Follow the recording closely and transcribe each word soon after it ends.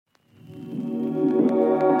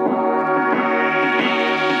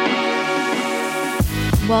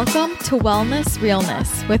Welcome to Wellness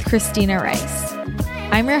Realness with Christina Rice.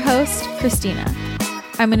 I'm your host, Christina.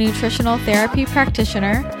 I'm a nutritional therapy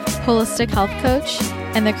practitioner, holistic health coach,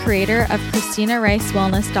 and the creator of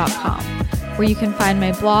ChristinaRiceWellness.com, where you can find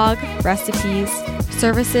my blog, recipes,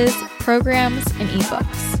 services, programs, and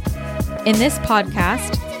ebooks. In this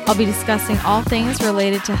podcast, I'll be discussing all things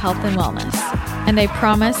related to health and wellness, and I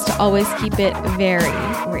promise to always keep it very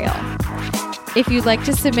real. If you'd like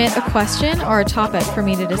to submit a question or a topic for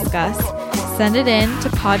me to discuss, send it in to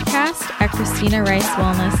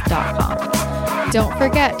podcast@ChristinaRiceWellness.com. Don't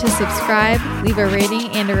forget to subscribe, leave a rating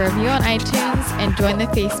and a review on iTunes, and join the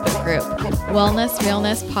Facebook group, Wellness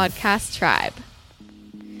Realness Podcast Tribe.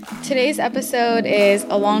 Today's episode is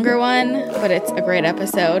a longer one, but it's a great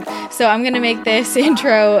episode. So I'm going to make this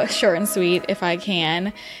intro short and sweet if I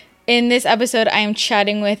can. In this episode, I am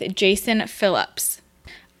chatting with Jason Phillips.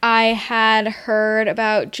 I had heard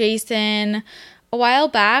about Jason a while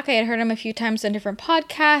back. I had heard him a few times on different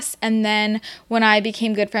podcasts, and then when I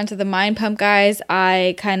became good friends with the Mind Pump guys,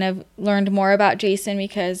 I kind of learned more about Jason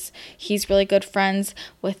because he's really good friends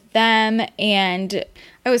with them, and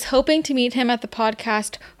I was hoping to meet him at the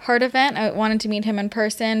podcast Heart event. I wanted to meet him in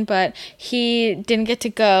person, but he didn't get to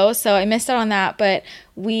go, so I missed out on that, but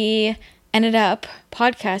we ended up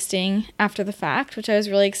podcasting after the fact, which I was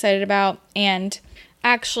really excited about. And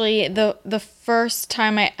actually, the first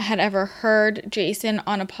time I had ever heard Jason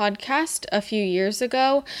on a podcast a few years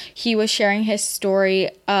ago, he was sharing his story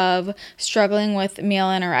of struggling with male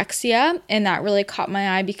anorexia, and that really caught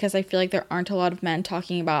my eye because I feel like there aren't a lot of men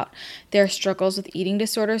talking about their struggles with eating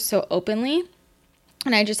disorders so openly.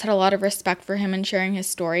 And I just had a lot of respect for him and sharing his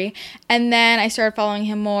story. And then I started following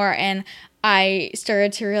him more, and I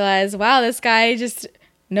started to realize, wow, this guy just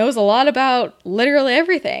knows a lot about literally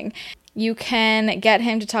everything. You can get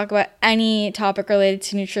him to talk about any topic related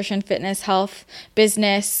to nutrition, fitness, health,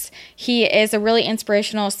 business. He is a really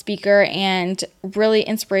inspirational speaker and really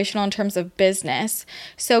inspirational in terms of business.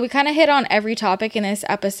 So we kind of hit on every topic in this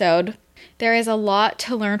episode. There is a lot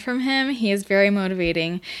to learn from him. He is very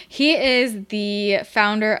motivating. He is the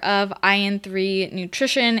founder of IN3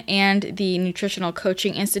 Nutrition and the Nutritional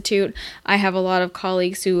Coaching Institute. I have a lot of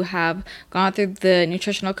colleagues who have gone through the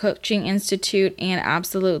Nutritional Coaching Institute and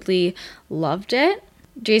absolutely loved it.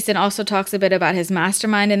 Jason also talks a bit about his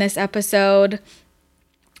mastermind in this episode.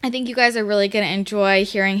 I think you guys are really going to enjoy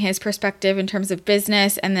hearing his perspective in terms of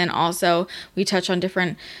business, and then also we touch on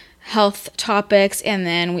different health topics, and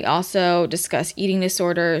then we also discuss eating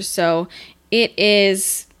disorders. So it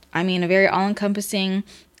is, a very all-encompassing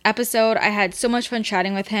episode. I had so much fun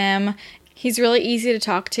chatting with him. He's really easy to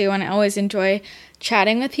talk to, and I always enjoy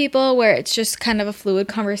chatting with people where it's just kind of a fluid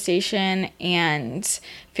conversation and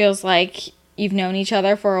feels like you've known each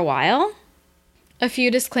other for a while. A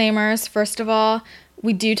few disclaimers. First of all,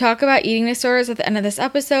 we do talk about eating disorders at the end of this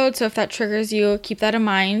episode, so if that triggers you, keep that in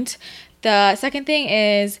mind. The second thing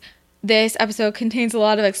is this episode contains a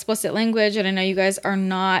lot of explicit language, and I know you guys are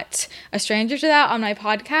not a stranger to that on my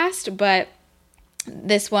podcast, but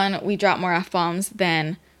this one we drop more F-bombs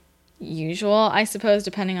than usual, I suppose,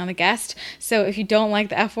 depending on the guest. So if you don't like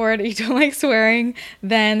the F word, or you don't like swearing,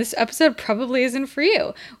 then this episode probably isn't for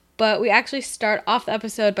you. But we actually start off the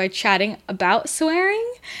episode by chatting about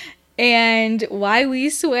swearing and why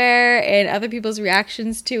we swear and other people's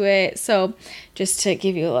reactions to it. So just to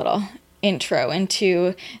give you a little intro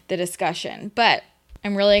into the discussion. But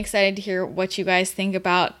I'm really excited to hear what you guys think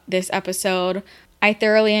about this episode. I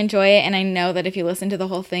thoroughly enjoy it, and I know that if you listen to the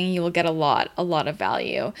whole thing, you will get a lot of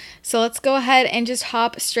value. So let's go ahead and just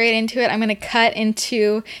hop straight into it. I'm going to cut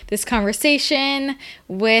into this conversation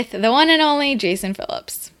with the one and only Jason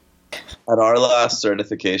Phillips. At our last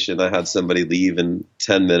certification, I had somebody leave in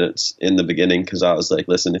 10 minutes in the beginning because I was like,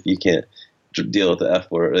 listen, if you can't deal with the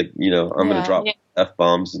F word, I'm going to drop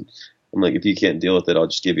F-bombs. And I'm like, if you can't deal with it, I'll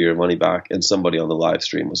just give you your money back. And somebody on the live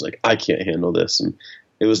stream was like, I can't handle this. And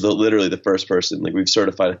it was literally the first person. Like, we've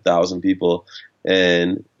certified 1,000 people.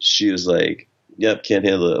 And she was like, yep, can't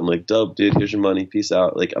handle it. I'm like, dope, dude, here's your money. Peace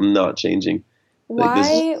out. Like, I'm not changing.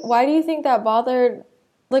 Why do you think that bothers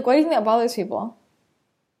people?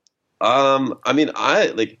 When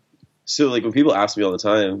people ask me all the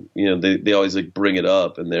time, they always like bring it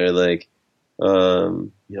up, and they're like,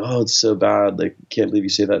 it's so bad. Like, can't believe you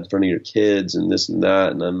say that in front of your kids and this and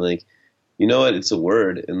that. And I'm like, you know what? It's a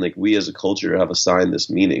word. And like, we as a culture have assigned this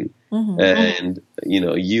meaning. Mm-hmm. And,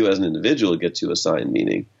 you as an individual get to assign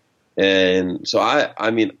meaning. And so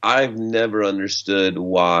I've never understood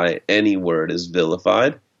why any word is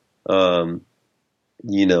vilified. I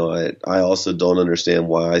also don't understand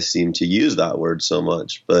why I seem to use that word so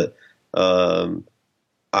much, but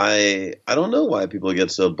I don't know why people get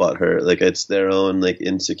so butthurt. Like it's their own like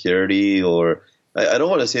insecurity, or I don't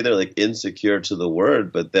want to say they're like insecure to the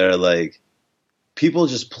word, but they're like people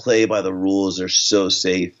just play by the rules. They're so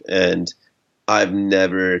safe, and I've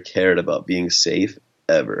never cared about being safe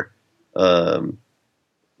ever.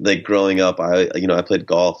 Like growing up, I played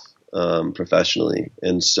golf professionally,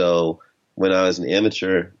 and so when I was an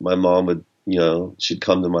amateur, my mom would she'd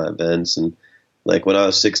come to my events, and like when I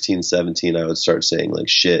was 16, 17, I would start saying like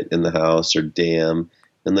shit in the house or damn.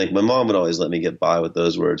 And like my mom would always let me get by with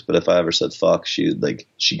those words, but if I ever said fuck, she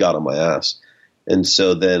got on my ass. And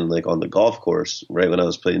so then like on the golf course, right when I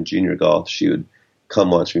was playing junior golf, she would come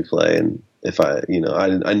watch me play, and if I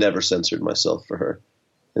never censored myself for her.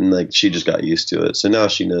 And like she just got used to it. So now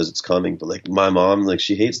she knows it's coming, but like my mom, like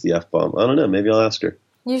she hates the F-bomb. I don't know, maybe I'll ask her.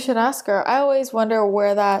 You should ask her. I always wonder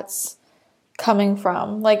where that's coming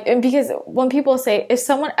from, like, because when people say, if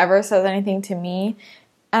someone ever says anything to me,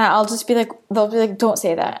 and I'll just be like, they'll be like, don't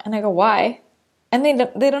say that, and I go, why? And they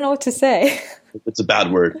don't know what to say. It's a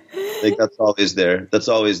bad word. Like that's always their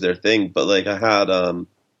thing. But like I had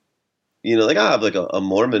like I have like a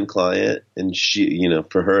Mormon client, and she,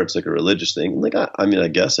 for her it's like a religious thing. Like I mean I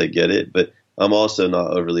guess I get it, but I'm also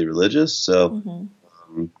not overly religious, so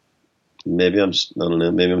maybe I don't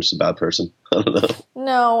know, maybe I'm just a bad person. I don't know.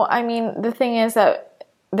 No, I mean, the thing is that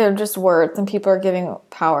they're just words, and people are giving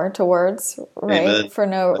power to words, right? Amen. For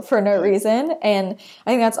no reason. And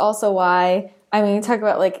I think that's also why, I mean, you talk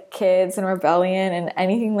about like kids and rebellion, and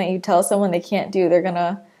anything that you tell someone they can't do, they're going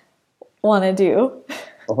to want to do.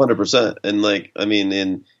 100%. And like, I mean,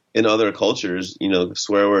 in other cultures,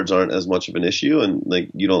 swear words aren't as much of an issue, and like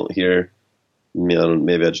you don't hear,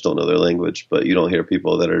 maybe I just don't know their language, but you don't hear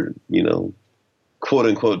people that are, quote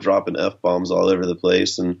unquote dropping F-bombs all over the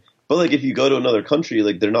place. But like if you go to another country,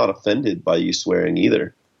 like they're not offended by you swearing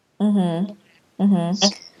either. There's been,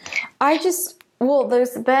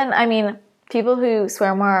 I mean, people who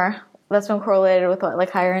swear more, that's been correlated with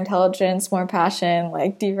like higher intelligence, more passion,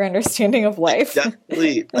 like deeper understanding of life.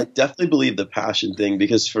 I definitely believe the passion thing,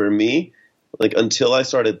 because for me, like until I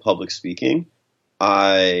started public speaking,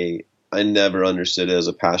 I never understood it as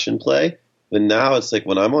a passion play. But now it's like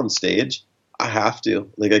when I'm on stage, I have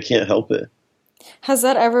to. Like I can't help it. Has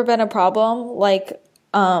that ever been a problem? Like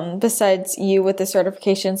besides you with the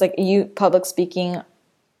certifications, like you public speaking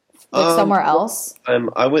like somewhere else? I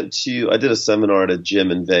did a seminar at a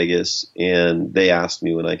gym in Vegas, and they asked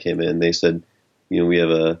me when I came in, they said, we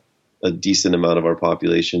have a decent amount of our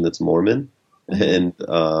population that's Mormon, and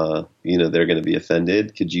they're going to be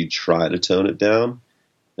offended. Could you try to tone it down?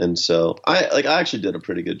 And so I actually did a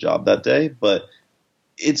pretty good job that day, but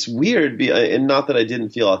it's weird. And not that I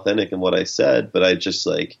didn't feel authentic in what I said, but I just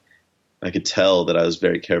like, I could tell that I was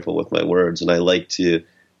very careful with my words. And I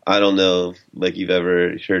don't know if like you've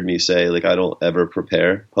ever heard me say, like, I don't ever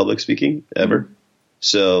prepare public speaking ever. Mm-hmm.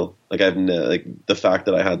 So like the fact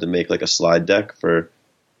that I had to make like a slide deck for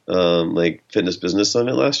like Fitness Business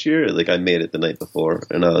Summit last year, like I made it the night before,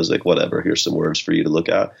 and I was like, whatever, here's some words for you to look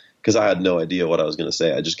at. Cause I had no idea what I was going to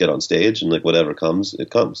say. I just get on stage and like whatever comes,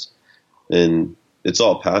 it comes. And it's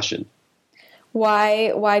all passion.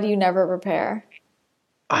 Why do you never prepare?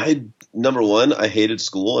 Number one, I hated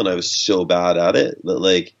school, and I was so bad at it that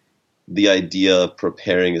like the idea of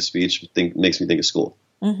preparing a speech makes me think of school.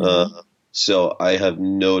 Mm-hmm. So I have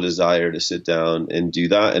no desire to sit down and do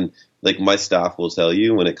that. And like my staff will tell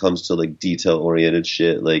you, when it comes to like detail oriented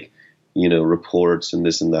shit, like, reports and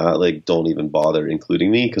this and that, like don't even bother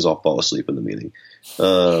including me, because I'll fall asleep in the meeting.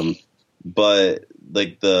 But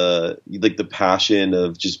like the passion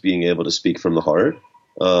of just being able to speak from the heart.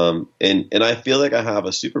 And I feel like I have a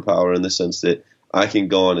superpower in the sense that I can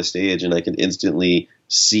go on a stage and I can instantly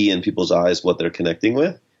see in people's eyes what they're connecting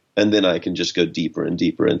with. And then I can just go deeper and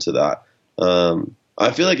deeper into that.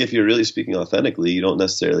 I feel like if you're really speaking authentically, you don't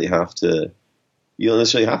necessarily have to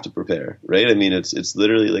prepare, right? I mean, it's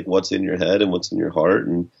literally like what's in your head and what's in your heart.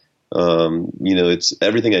 And, it's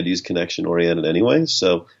everything I do is connection oriented anyway.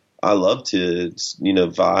 So I love to,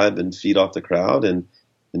 vibe and feed off the crowd and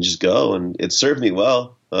just go. And it served me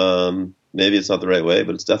well. Maybe it's not the right way,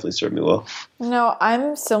 but it's definitely served me well. No,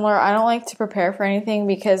 I'm similar. I don't like to prepare for anything,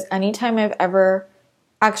 because anytime I've ever,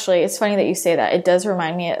 actually, it's funny that you say that. It does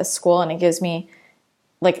remind me of school, and it gives me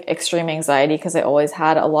like extreme anxiety, because I always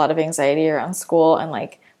had a lot of anxiety around school and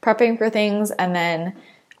like prepping for things. And then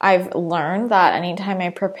I've learned that anytime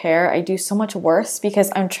I prepare, I do so much worse, because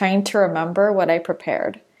I'm trying to remember what I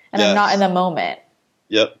prepared, and yes. I'm not in the moment.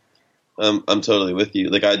 Yep. I'm totally with you.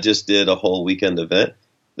 Like I just did a whole weekend event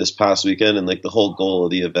this past weekend, and like the whole goal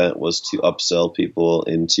of the event was to upsell people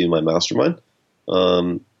into my mastermind.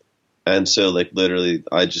 And so, like, literally,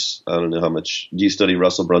 I don't know how much. Do you study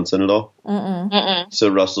Russell Brunson at all? Mm-mm. So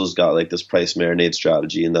Russell's got, like, this price marinade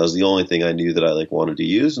strategy, and that was the only thing I knew that I, like, wanted to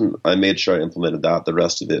use, and I made sure I implemented that. The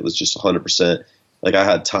rest of it was just 100%. Like, I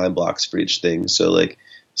had time blocks for each thing. So, like,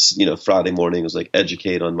 Friday morning was, like,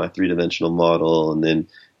 educate on my three-dimensional model, and then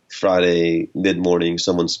Friday mid-morning,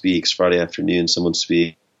 someone speaks. Friday afternoon, someone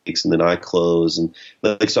speaks. And then I close, and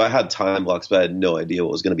like, so I had time blocks, but I had no idea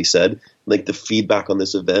what was going to be said. Like, the feedback on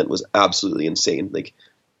this event was absolutely insane. Like,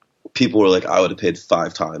 people were like, I would have paid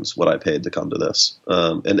 5 times what I paid to come to this.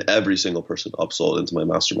 And every single person upsold into my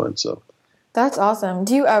mastermind. So that's awesome.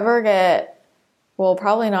 Do you ever get, well,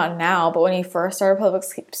 probably not now, but when you first started public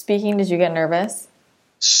speaking, did you get nervous?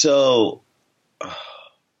 So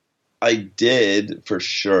I did, for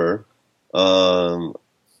sure.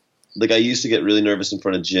 Like, I used to get really nervous in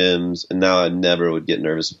front of gyms, and now I never would get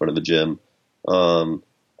nervous in front of a gym.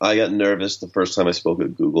 I got nervous the first time I spoke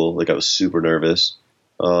at Google. Like, I was super nervous.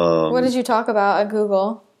 What did you talk about at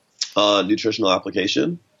Google? Nutritional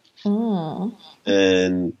application.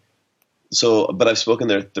 And so, but I've spoken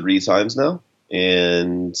there 3 times now,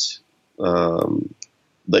 and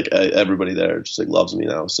like, everybody there just, like, loves me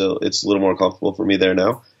now. So it's a little more comfortable for me there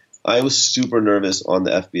now. I was super nervous on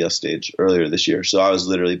the FBS stage earlier this year. So I was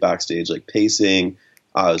literally backstage, like, pacing.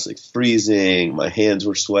 I was, like, freezing. My hands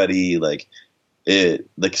were sweaty. Like, it,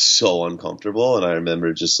 like, so uncomfortable. And I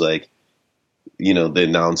remember just, like, the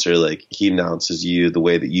announcer, like, he announces you the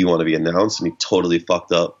way that you want to be announced. And he totally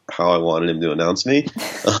fucked up how I wanted him to announce me.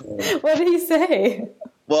 What did he say?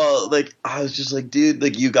 Well, like, I was just like, dude,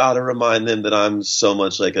 like, you got to remind them that I'm so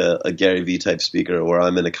much like a Gary Vee type speaker, where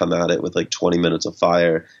I'm going to come at it with, like, 20 minutes of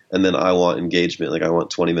fire. And then I want engagement. Like, I want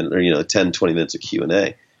 20 minutes or, 10, 20 minutes of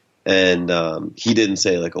Q&A. And he didn't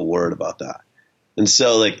say, like, a word about that. And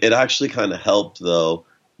so, like, it actually kind of helped, though,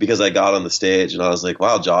 because I got on the stage and I was like,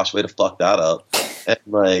 wow, Josh, way to fuck that up. And,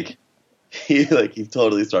 like, he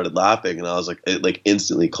totally started laughing, and I was like, it, like,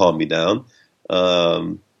 instantly calmed me down.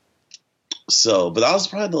 But that was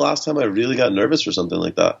probably the last time I really got nervous for something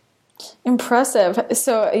like that. Impressive.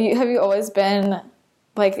 So have you always been,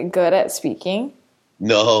 like, good at speaking?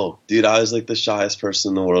 No, dude, I was, like, the shyest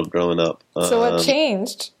person in the world growing up. So what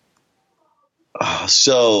changed?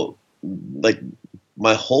 So, like,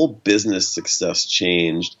 my whole business success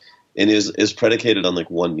changed, and is predicated on, like,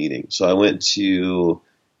 one meeting. So I went to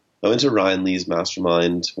Ryan Lee's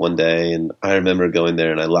mastermind one day, and I remember going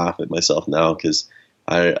there, and I laugh at myself now because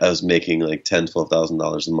I was making, like, $10,000,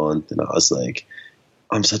 $12,000 a month, and I was like,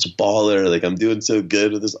 I'm such a baller. Like, I'm doing so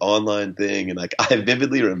good with this online thing. And, like, I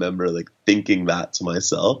vividly remember, like, thinking that to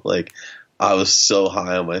myself. Like, I was so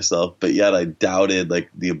high on myself, but yet I doubted, like,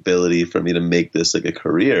 the ability for me to make this, like, a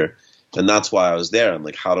career. And that's why I was there. I'm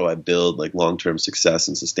like, how do I build, like, long-term success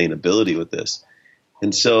and sustainability with this?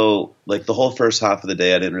 And so, like, the whole first half of the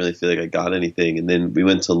day, I didn't really feel like I got anything. And then we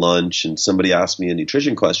went to lunch, and somebody asked me a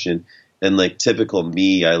nutrition question. And, like, typical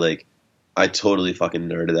me, I totally fucking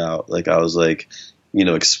nerded out. Like, I was, like,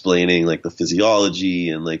 explaining, like, the physiology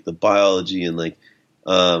and, like, the biology and, like,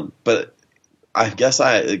 but I guess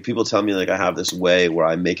like, people tell me, like, I have this way where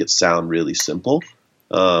I make it sound really simple.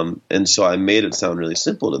 And so I made it sound really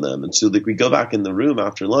simple to them. And so, like, we go back in the room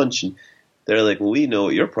after lunch, and they're like, well, we know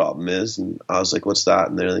what your problem is. And I was like, what's that?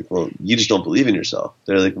 And they're like, well, you just don't believe in yourself.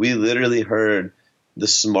 They're like, we literally heard the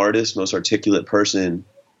smartest, most articulate person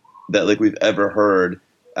that, like, we've ever heard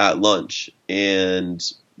at lunch. And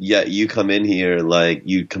yet you come in here, like,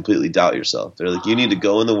 you completely doubt yourself. They're like, you need to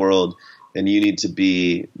go in the world and you need to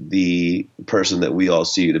be the person that we all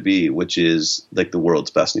see you to be, which is, like, the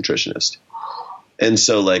world's best nutritionist. And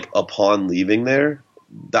so, like, upon leaving there,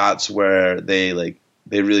 that's where they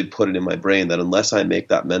really put it in my brain that unless I make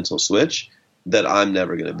that mental switch, that I'm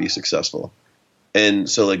never going to be successful. And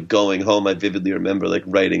so, like, going home, I vividly remember, like,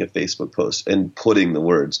 writing a Facebook post and putting the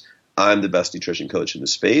words, I'm the best nutrition coach in the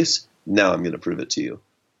space. Now I'm going to prove it to you.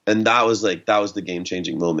 And that was the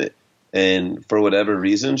game-changing moment. And for whatever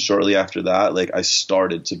reason, shortly after that, like, I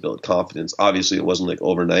started to build confidence. Obviously, it wasn't, like,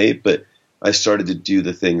 overnight, but I started to do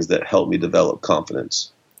the things that helped me develop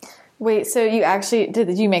confidence. Wait, so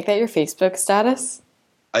did you make that your Facebook status?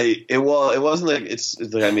 It wasn't like, it's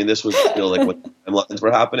like, I mean, this was still, like, when timelines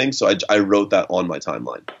were happening. So I wrote that on my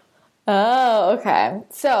timeline. Oh, okay.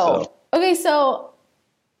 So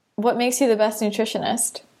what makes you the best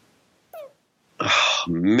nutritionist? Oh,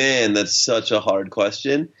 man, that's such a hard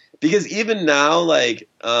question. Because even now, like,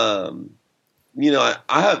 I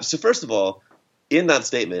have, so first of all, in that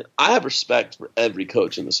statement, I have respect for every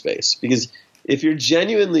coach in the space. Because if you're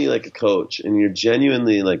genuinely, like, a coach and you're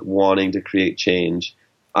genuinely, like, wanting to create change,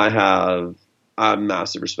 I have I have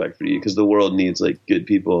massive respect for you because the world needs like good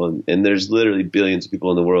people, and there's literally billions of people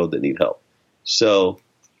in the world that need help. So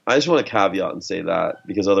I just want to caveat and say that,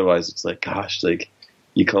 because otherwise it's like, gosh, like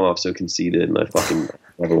you come off so conceited, and I fucking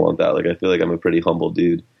never want that. Like I feel like I'm a pretty humble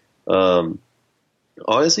dude.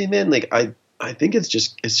 Honestly, man, like I think it's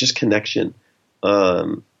just connection.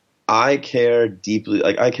 I care deeply,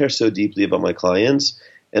 like I care so deeply about my clients,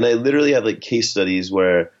 and I literally have like case studies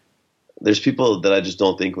where there's people that I just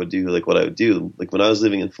don't think would do like what I would do. Like when I was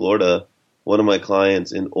living in Florida, one of my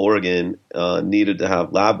clients in Oregon needed to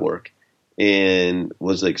have lab work and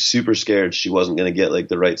was like super scared she wasn't going to get like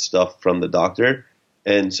the right stuff from the doctor.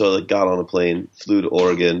 And so like got on a plane, flew to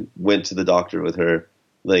Oregon, went to the doctor with her,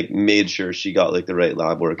 like made sure she got like the right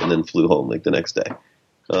lab work, and then flew home like the next day.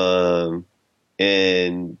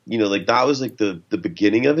 And, you know, like that was like the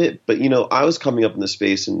beginning of it. But, you know, I was coming up in this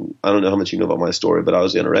space, and I don't know how much you know about my story, but I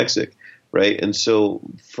was anorexic, right? And so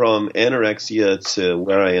from anorexia to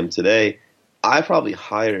where I am today, I probably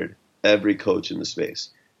hired every coach in the space.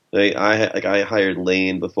 Like I hired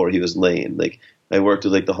Lane before he was Lane. Like I worked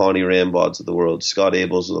with like the Hani Rambods of the world, Scott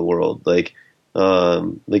Abels of the world. Like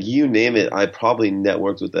you name it, I probably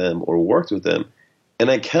networked with them or worked with them. And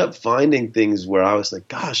I kept finding things where I was like,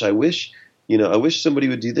 gosh, I wish somebody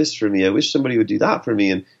would do this for me. I wish somebody would do that for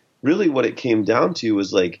me. And really what it came down to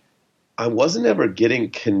was like, I wasn't ever getting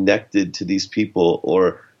connected to these people,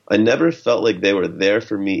 or I never felt like they were there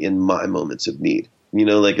for me in my moments of need. You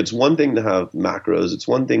know, like it's one thing to have macros. It's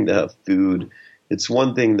one thing to have food. It's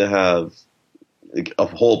one thing to have like a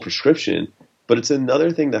whole prescription, but it's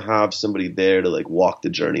another thing to have somebody there to like walk the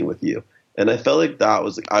journey with you. And I felt like that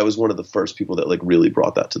was like, I was one of the first people that like really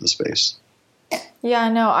brought that to the space. Yeah,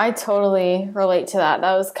 no, I totally relate to that.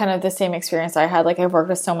 That was kind of the same experience I had. Like I've worked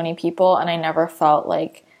with so many people, and I never felt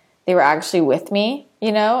like they were actually with me,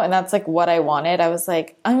 you know? And that's like what I wanted. I was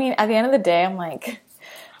like, I mean, at the end of the day, I'm like,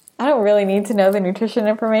 I don't really need to know the nutrition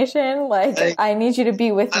information. Like I need you to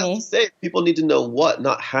be with me. Say, people need to know what,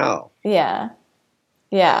 not how. Yeah.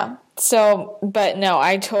 Yeah. So, but no,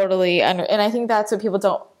 I totally, and I think that's what people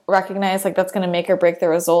don't recognize, like that's going to make or break the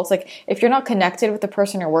results. Like if you're not connected with the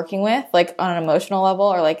person you're working with, like on an emotional level,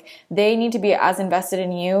 or like they need to be as invested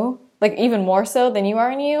in you, like even more so than you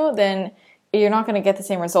are in you, then you're not going to get the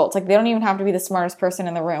same results. Like they don't even have to be the smartest person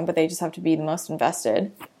in the room, but they just have to be the most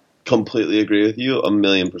invested. Completely agree with you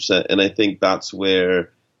 1,000,000%. And I think that's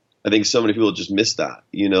where I think so many people just miss that.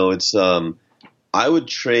 You know, it's I would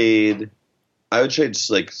trade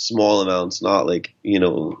like small amounts, not like, you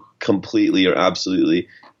know, completely or absolutely,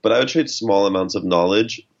 but I would trade small amounts of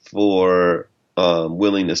knowledge for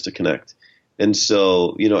willingness to connect. And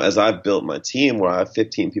so, you know, as I've built my team where I have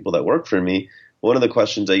 15 people that work for me, one of the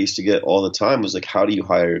questions I used to get all the time was like, how do you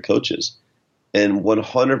hire your coaches? And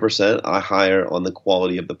 100% I hire on the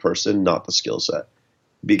quality of the person, not the skill set.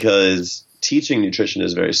 Because teaching nutrition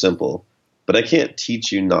is very simple, but I can't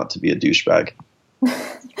teach you not to be a douchebag.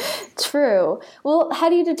 True. Well, how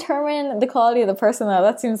do you determine the quality of the person, though?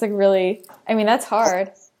 That seems like really, I mean, that's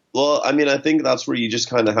hard. Well, I mean, I think that's where you just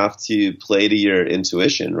kind of have to play to your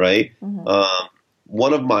intuition, right? Mm-hmm.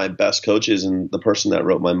 One of my best coaches and the person that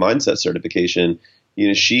wrote my mindset certification, you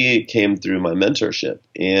know, she came through my mentorship.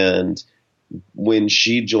 And when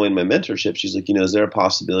she joined my mentorship, she's like, you know, is there a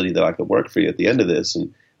possibility that I could work for you at the end of this?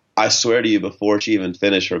 And I swear to you, before she even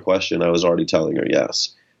finished her question, I was already telling her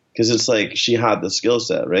yes. Because it's like she had the skill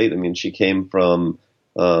set, right? I mean, she came from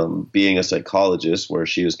being a psychologist where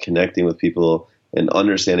she was connecting with people and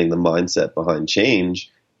understanding the mindset behind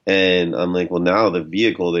change. And I'm like, well, now the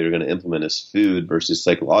vehicle that you're going to implement is food versus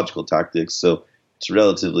psychological tactics. So it's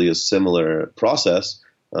relatively a similar process.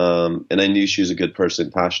 And I knew she was a good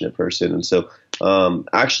person, passionate person. And so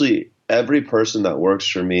actually every person that works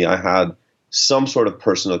for me, I had some sort of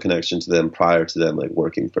personal connection to them prior to them like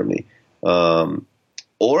working for me.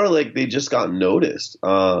 Or like they just got noticed.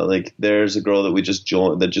 Like there's a girl that we just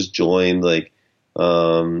joined, like,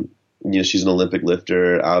 you know, she's an Olympic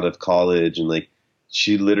lifter out of college, and like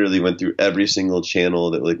she literally went through every single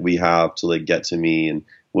channel that like we have to like get to me, and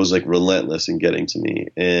was like relentless in getting to me.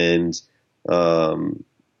 And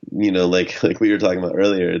you know, like we were talking about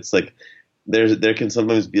earlier, it's like there can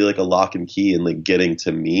sometimes be like a lock and key in like getting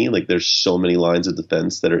to me. Like there's so many lines of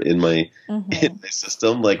defense that are in my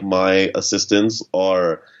system. Like my assistants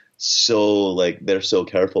are so like, they're so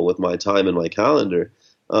careful with my time and my calendar.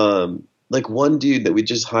 Like one dude that we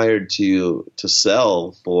just hired to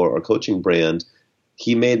sell for our coaching brand,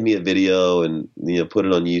 he made me a video and, you know, put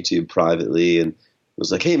it on YouTube privately, and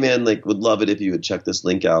was like, hey man, like would love it if you would check this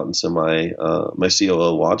link out. And so my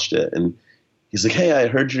COO watched it, and he's like, hey, I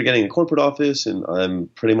heard you're getting a corporate office, and I'm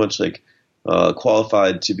pretty much like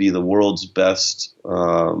qualified to be the world's best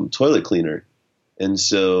toilet cleaner. And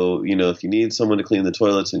so, if you need someone to clean the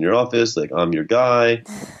toilets in your office, like, I'm your guy.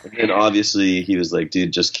 And then obviously he was like,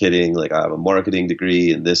 dude, just kidding. Like, I have a marketing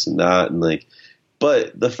degree and this and that. And like,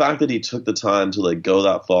 but the fact that he took the time to like go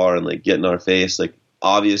that far and like get in our face, like,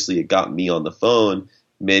 obviously it got me on the phone,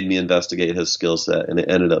 made me investigate his skill set, and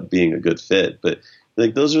it ended up being a good fit. But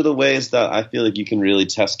like, those are the ways that I feel like you can really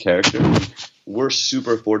test character. We're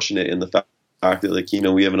super fortunate in the fact that, like,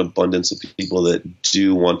 we have an abundance of people that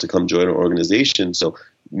do want to come join our organization. So,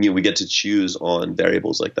 we get to choose on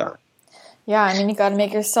variables like that. Yeah, I mean, you got to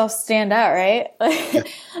make yourself stand out, right?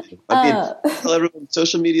 I tell everyone,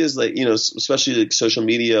 social media is like, especially like social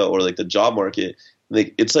media or like the job market,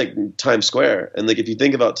 like, it's like Times Square. And like, if you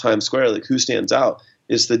think about Times Square, like, who stands out?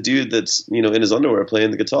 It's the dude that's, in his underwear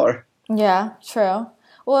playing the guitar. Yeah, true.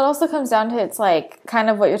 Well, it also comes down to, it's like kind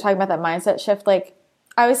of what you're talking about, that mindset shift. Like,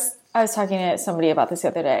 I was talking to somebody about this the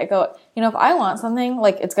other day. I go, if I want something,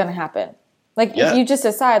 like, it's going to happen. Like, if you just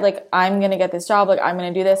decide, like, I'm going to get this job, like, I'm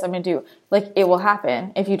going to do this, I'm going to do, like, it will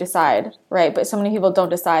happen if you decide, right? But so many people don't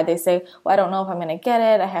decide. They say, well, I don't know if I'm going to get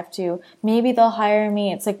it. I have to, maybe they'll hire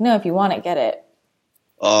me. It's like, no, if you want it, get it.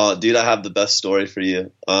 Oh, dude, I have the best story for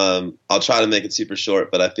you. I'll try to make it super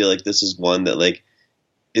short, but I feel like this is one that, like,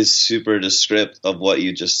 is super descriptive of what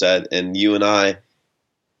you just said. And you and I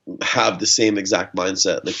have the same exact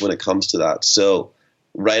mindset, like, when it comes to that. So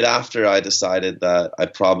right after I decided that I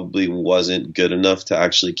probably wasn't good enough to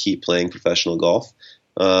actually keep playing professional golf,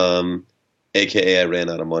 aka I ran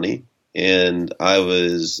out of money, and I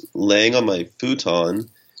was laying on my futon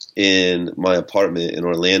in my apartment in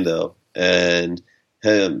Orlando. And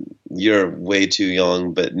you're way too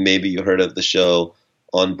young, but maybe you heard of the show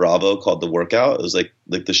on Bravo called The Workout. It was like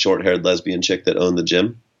the short-haired lesbian chick that owned the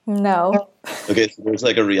gym. No. Okay, so there's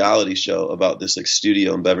like a reality show about this like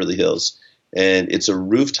studio in Beverly Hills, and it's a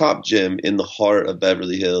rooftop gym in the heart of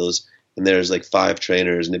Beverly Hills, and there's like 5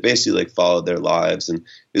 trainers, and it basically like followed their lives, and it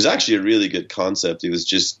was actually a really good concept. It was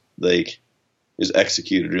just like, it was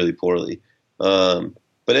executed really poorly. But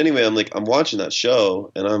anyway, I'm watching that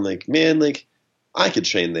show, and I'm like, man, like, I could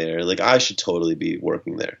train there. Like, I should totally be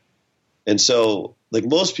working there. And so, like,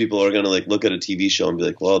 most people are going to like look at a TV show and be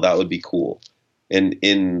like, well, that would be cool. And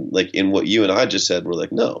in what you and I just said, we're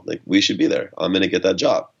like, no, like, we should be there. I'm going to get that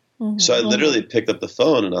job. Mm-hmm. So I literally picked up the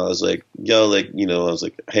phone and I was like, yo, like, I was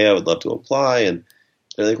like, hey, I would love to apply. And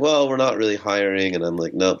they're like, well, we're not really hiring. And I'm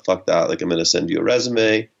like, no, fuck that. Like, I'm going to send you a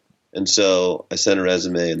resume. And so I sent a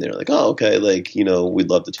resume and they're like, oh, okay. Like, we'd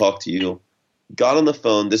love to talk to you. Got on the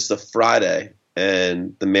phone. This is a Friday.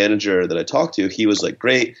 And the manager that I talked to, he was like,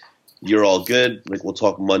 great. You're all good. Like, we'll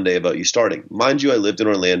talk Monday about you starting. Mind you, I lived in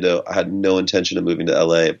Orlando. I had no intention of moving to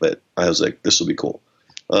LA, but I was like, this will be cool.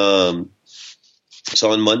 So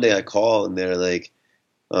on Monday I call and they're like,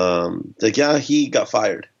 yeah, he got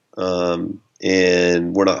fired. And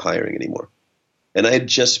we're not hiring anymore. And I had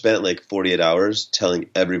just spent like 48 hours telling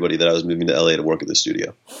everybody that I was moving to LA to work at the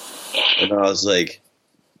studio. And I was like,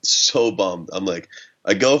 so bummed. I'm like,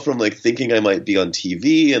 I go from like thinking I might be on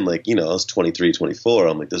TV and like, I was 23, 24.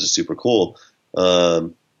 I'm like, this is super cool.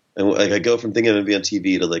 And like, I go from thinking I'm going to be on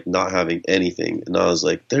TV to like not having anything. And I was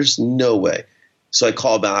like, there's no way. So I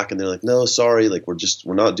call back and they're like, no, sorry. Like, we're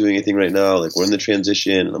not doing anything right now. Like, we're in the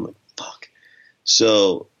transition. And I'm like, fuck.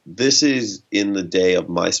 So this is in the day of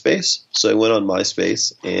MySpace. So I went on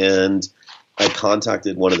MySpace and I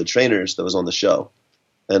contacted one of the trainers that was on the show.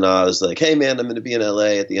 And I was like, hey, man, I'm going to be in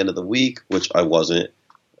LA at the end of the week, which I wasn't.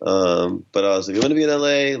 But I was like, I'm going to be in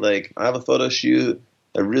LA. Like, I have a photo shoot.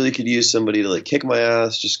 I really could use somebody to like kick my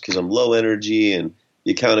ass just because I'm low energy and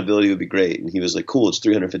the accountability would be great. And he was like, cool, it's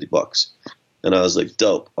 $350. And I was like,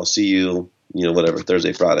 dope. I'll see you, whatever,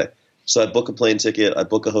 Thursday, Friday. So I book a plane ticket. I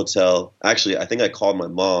book a hotel. Actually, I think I called my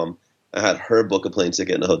mom. I had her book a plane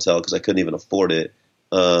ticket in a hotel because I couldn't even afford it.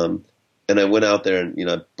 And I went out there and,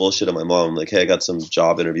 I bullshitted my mom. I'm like, hey, I got some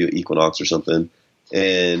job interview at Equinox or something.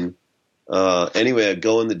 And anyway, I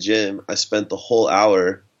go in the gym. I spent the whole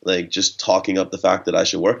hour, like, just talking up the fact that I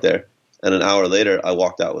should work there. And an hour later, I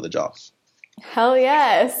walked out with a job. Hell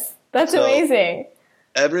yes. That's so amazing.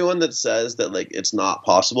 Everyone that says that, like, it's not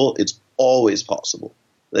possible, it's always possible.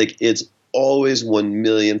 Like, it's always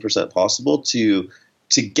 1,000,000% possible to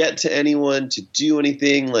get to anyone, to do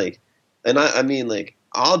anything. Like, and I mean, like,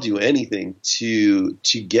 I'll do anything to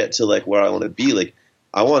get to like where I want to be. Like,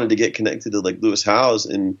 I wanted to get connected to like Lewis Howes,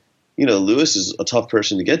 and Lewis is a tough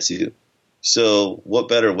person to get to. So what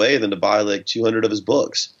better way than to buy like 200 of his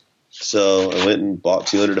books? So I went and bought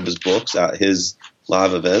 200 of his books at his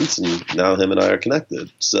live events, and now him and I are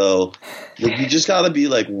connected. So like, you just got to be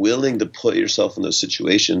like willing to put yourself in those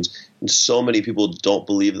situations. And so many people don't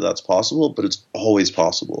believe that that's possible, but it's always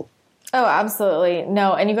possible. Oh, absolutely.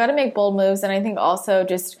 No. And you got to make bold moves. And I think also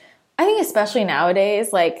I think especially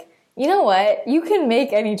nowadays, like, you know what? You can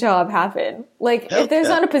make any job happen. Like if there's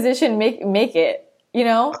not a position, make it, you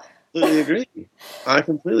know? I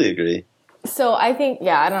completely agree. So I think,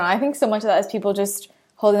 I don't know. I think so much of that is people just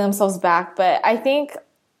holding themselves back. But I think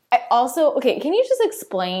okay, can you just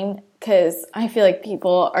explain, because I feel like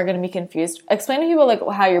people are going to be confused. Explain to people like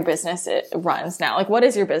how your business runs now. Like what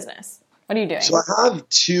is your business? What are you doing? So I have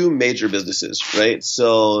two major businesses, right?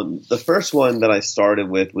 So the first one that I started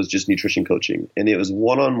with was just nutrition coaching, and it was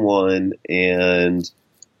one-on-one. And,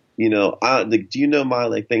 you know, do you know my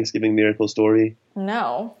like Thanksgiving miracle story?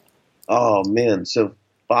 No. Oh man. So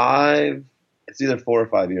it's either 4 or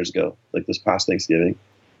 5 years ago, like this past Thanksgiving.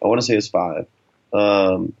 I want to say it's 5.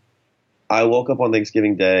 I woke up on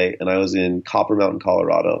Thanksgiving Day and I was in Copper Mountain,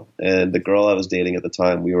 Colorado, and the girl I was dating at the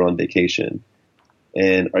time, we were on vacation.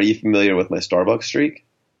 And are you familiar with my Starbucks streak?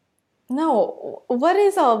 No. What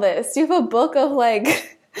is all this? Do you have a book of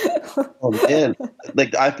like... Oh man.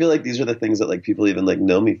 Like, I feel like these are the things that like people even like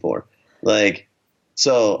know me for. Like,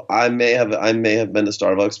 so I may have been to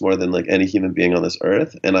Starbucks more than like any human being on this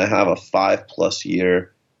earth. And I have a 5+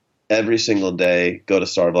 year, every single day, go to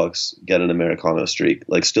Starbucks, get an Americano streak,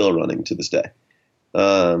 like still running to this day.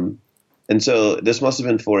 And so this must've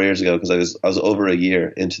been 4 years ago, because I was over a year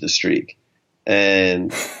into the streak.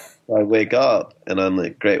 And I wake up and I'm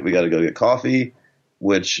like, great, we got to go get coffee,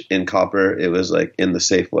 which in Copper, it was like in the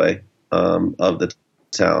Safeway of the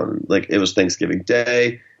town. Like it was Thanksgiving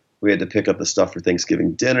Day. We had to pick up the stuff for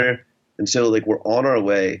Thanksgiving dinner. And so like we're on our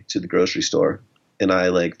way to the grocery store. And I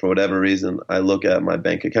like, for whatever reason, I look at my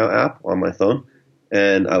bank account app on my phone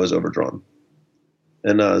and I was overdrawn.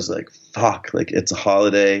 And I was like, fuck, like it's a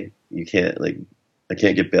holiday. You can't like, I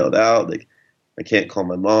can't get bailed out. Like I can't call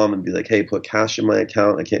my mom and be like, hey, put cash in my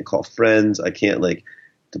account. I can't call friends. I can't like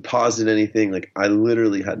deposit anything. Like I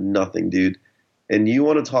literally had nothing, dude. And you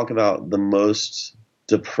want to talk about the most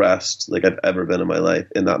depressed like I've ever been in my life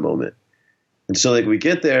in that moment. And so like we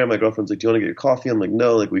get there and my girlfriend's like, do you want to get your coffee? I'm like,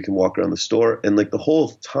 no, like we can walk around the store. And like the whole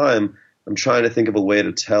time I'm trying to think of a way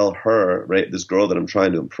to tell her, right, this girl that I'm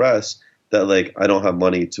trying to impress, that like I don't have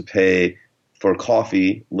money to pay for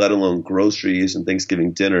coffee, let alone groceries and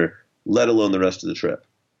Thanksgiving dinner, let alone the rest of the trip.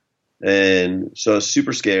 And so I was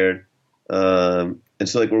super scared. And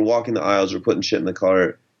so like we're walking the aisles, we're putting shit in the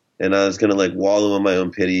cart, and I was going to like wallow in my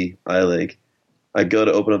own pity. I go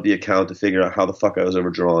to open up the account to figure out how the fuck I was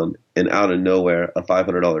overdrawn, and out of nowhere, a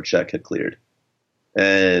 $500 check had cleared.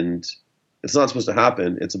 And it's not supposed to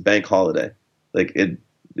happen. It's a bank holiday. Like it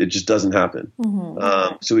just doesn't happen.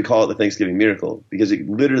 Mm-hmm. So we call it the Thanksgiving miracle, because it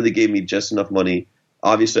literally gave me just enough money.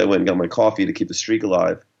 Obviously I went and got my coffee to keep the streak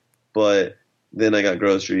alive, but then I got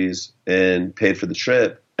groceries and paid for the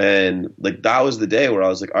trip. And like, that was the day where I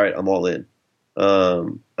was like, all right, I'm all in.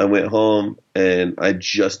 I went home and I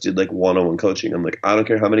just did like one-on-one coaching. I'm like, I don't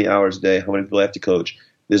care how many hours a day, how many people I have to coach.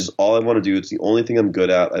 This is all I want to do. It's the only thing I'm good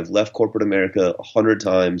at. I've left corporate America 100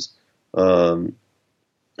 times.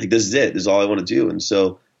 Like this is it. This is all I want to do. And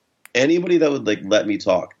so anybody that would like let me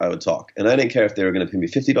talk, I would talk. And I didn't care if they were going to pay me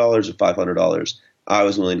 $50 or $500. I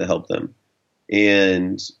was willing to help them.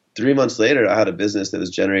 And 3 months later, I had a business that was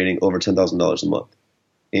generating over $10,000 a month.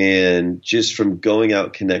 And just from going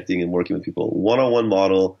out, connecting and working with people, one-on-one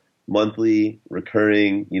model, monthly,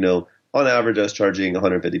 recurring, you know, on average, I was charging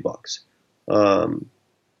 $150.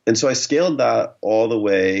 And so I scaled that all the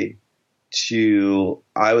way to,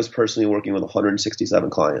 I was personally working with 167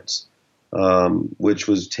 clients, which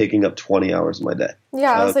was taking up 20 hours of my day.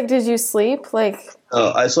 Yeah. I was like, did you sleep? Like,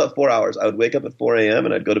 I slept 4 hours. I would wake up at 4 a.m.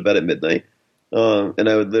 and I'd go to bed at midnight. And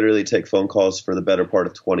I would literally take phone calls for the better part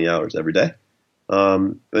of 20 hours every day.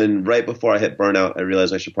 And right before I hit burnout, I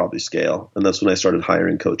realized I should probably scale. And that's when I started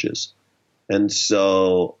hiring coaches. And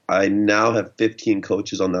so I now have 15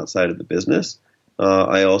 coaches on that side of the business.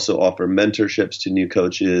 I also offer mentorships to new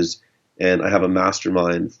coaches, and I have a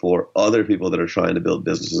mastermind for other people that are trying to build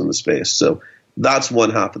businesses in the space. So that's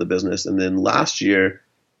one half of the business. And then last year,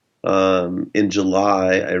 in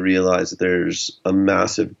July, I realized that there's a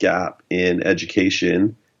massive gap in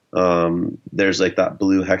education. There's like that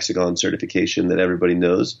blue hexagon certification that everybody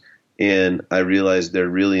knows. And I realized they're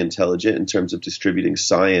really intelligent in terms of distributing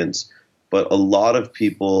science, but a lot of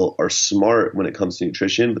people are smart when it comes to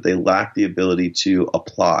nutrition, but they lack the ability to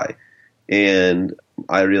apply. And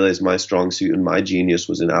I realized my strong suit and my genius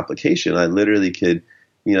was in application. I literally could,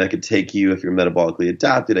 you know, I could take you if you're metabolically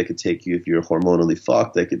adapted. I could take you if you're hormonally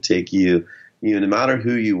fucked. I could take you no matter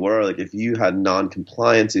who you were, like if you had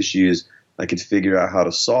non-compliance issues, I could figure out how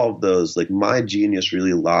to solve those. Like my genius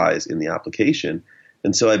really lies in the application.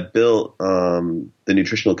 And so I built the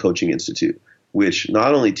Nutritional Coaching Institute, which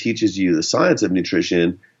not only teaches you the science of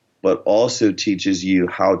nutrition, but also teaches you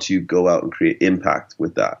how to go out and create impact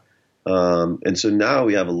with that. And so now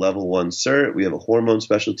we have a level 1 cert, we have a hormone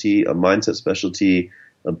specialty, a mindset specialty,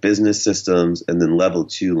 a business systems, and then level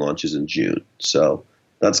 2 launches in June. So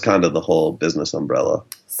that's kind of the whole business umbrella.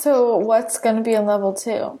 So what's going to be in level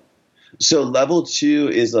 2? So level 2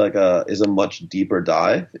 is a much deeper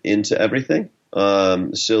dive into everything.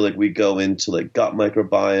 So like we go into like gut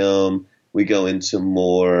microbiome, we go into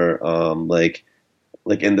more like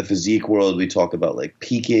in the physique world, we talk about like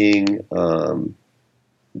peaking.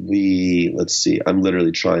 Let's see, I'm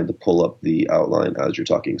literally trying to pull up the outline as you're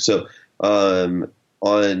talking. So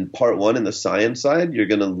on part 1 in the science side, you're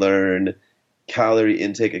going to learn calorie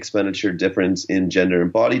intake expenditure difference in gender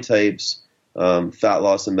and body types, fat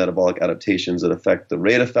loss and metabolic adaptations that affect the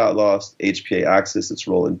rate of fat loss, HPA axis, its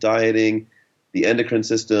role in dieting, the endocrine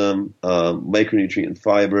system, micronutrient and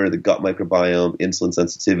fiber, the gut microbiome, insulin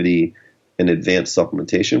sensitivity, and advanced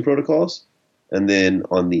supplementation protocols. And then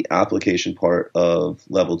on the application part of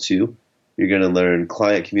level 2, you're going to learn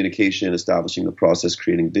client communication, establishing the process,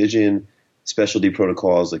 creating vision, specialty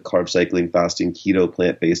protocols like carb cycling, fasting, keto,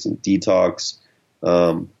 plant-based, and detox,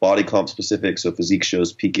 body comp specific, so physique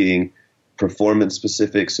shows, peaking, performance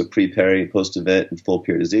specific, so pre-peri, post-event, and full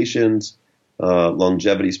periodizations,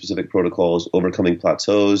 longevity specific protocols, overcoming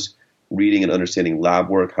plateaus, reading and understanding lab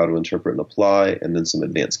work, how to interpret and apply, and then some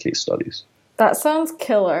advanced case studies. That sounds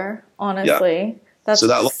killer, honestly. Yeah. That's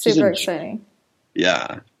super exciting.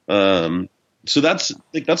 Yeah. So that's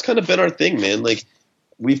kind of been our thing, man. Like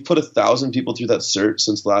we've put 1,000 people through that cert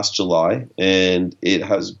since last July, and it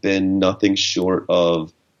has been nothing short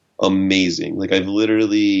of amazing. Like I've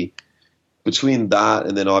literally, between that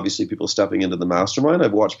and then obviously people stepping into the mastermind,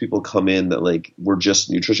 I've watched people come in that like were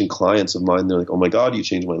just nutrition clients of mine. They're like, oh my God, you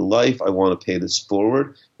changed my life. I want to pay this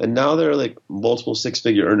forward. And now they're like multiple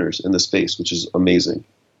 6-figure earners in the space, which is amazing.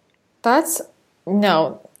 I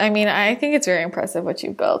think it's very impressive what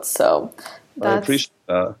you've built. So I appreciate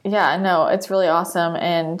that. Yeah, no, it's really awesome.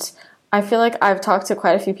 And I feel like I've talked to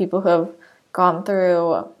quite a few people who have gone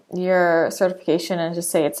through your certification and just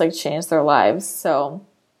say it's like changed their lives. So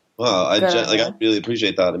wow, I really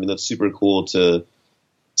appreciate that. I mean, that's super cool to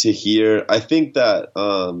hear. I think that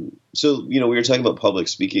we were talking about public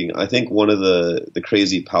speaking. I think one of the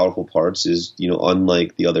crazy powerful parts is,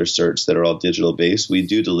 unlike the other certs that are all digital based, we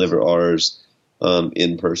do deliver ours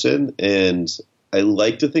in person, and I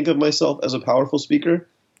like to think of myself as a powerful speaker.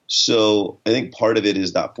 So I think part of it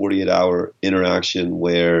is that 48-hour interaction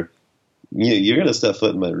where you're going to step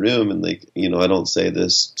foot in my room and I don't say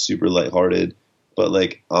this super lighthearted, but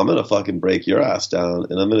like, I'm going to fucking break your ass down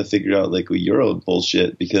and I'm going to figure out like your own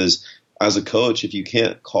bullshit, because as a coach, if you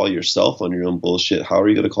can't call yourself on your own bullshit, how are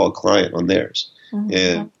you going to call a client on theirs? Mm-hmm.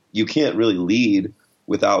 And you can't really lead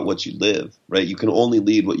without what you live, right? You can only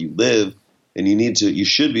lead what you live, and you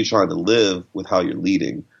should be trying to live with how you're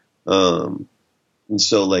leading. And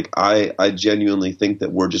so like, I genuinely think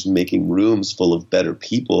that we're just making rooms full of better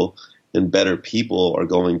people, and better people are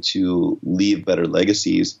going to leave better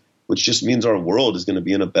legacies, which just means our world is going to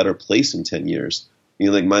be in a better place in 10 years.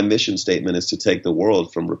 Like my mission statement is to take the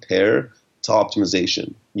world from repair to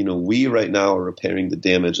optimization. We right now are repairing the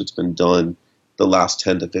damage that's been done the last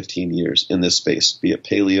 10 to 15 years in this space, be it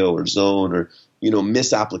paleo or zone or,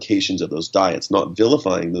 misapplications of those diets, not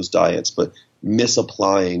vilifying those diets, but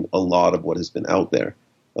misapplying a lot of what has been out there.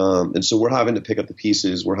 And so we're having to pick up the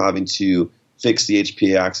pieces. We're having to fix the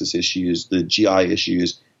HPA axis issues, the GI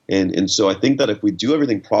issues. And so I think that if we do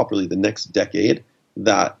everything properly the next decade,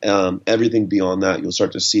 that everything beyond that, you'll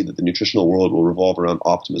start to see that the nutritional world will revolve around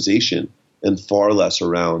optimization and far less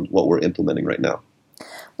around what we're implementing right now.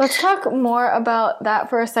 Let's talk more about that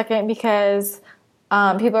for a second, because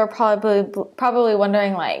people are probably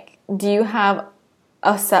wondering, like, do you have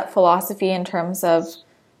a set philosophy in terms of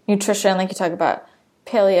nutrition? Like you talk about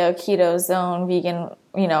paleo, keto, zone, vegan,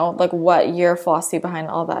 like what your philosophy behind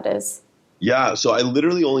all that is. Yeah, so I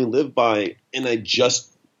literally only live by, and I just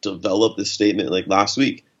developed this statement like last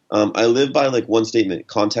week. I live by like one statement: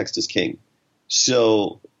 context is king.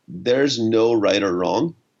 So there's no right or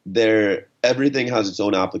wrong. Everything has its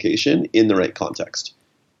own application in the right context.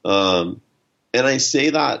 And I say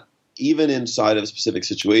that even inside of a specific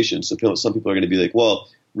situation. So some people are going to be like, well,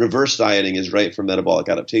 reverse dieting is right for metabolic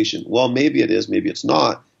adaptation. Well, maybe it is, maybe it's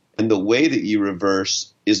not. And the way that you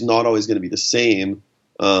reverse is not always going to be the same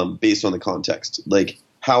based on the context. Like,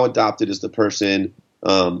 how adapted is the person?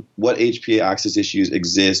 what HPA axis issues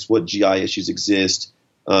exist, what GI issues exist,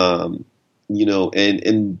 and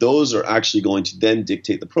those are actually going to then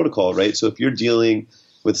dictate the protocol, right? So if you're dealing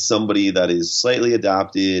with somebody that is slightly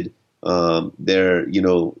adapted, they're,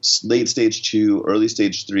 late stage 2, early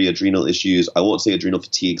stage 3 adrenal issues. I won't say adrenal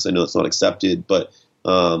fatigue because I know it's not accepted, but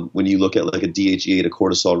when you look at like a DHEA to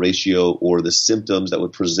cortisol ratio or the symptoms that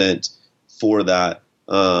would present for that,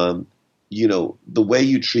 the way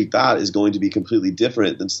you treat that is going to be completely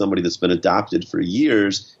different than somebody that's been adapted for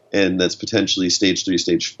years and that's potentially stage 3,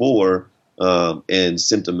 stage 4, and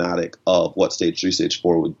symptomatic of what stage 3, stage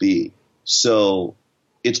 4 would be. So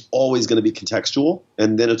it's always going to be contextual,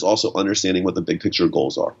 and then it's also understanding what the big picture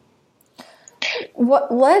goals are. I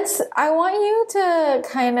want you to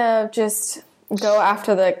kind of just go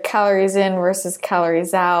after the calories in versus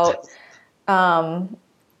calories out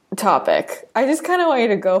topic. I just kind of want you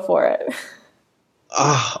to go for it.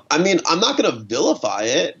 I'm not going to vilify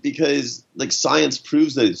it because like science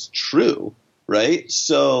proves that it's true, right?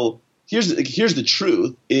 So here's the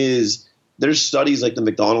truth is there's studies like the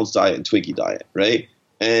McDonald's diet and Twinkie diet, right?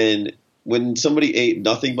 And when somebody ate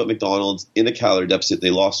nothing but McDonald's in a calorie deficit,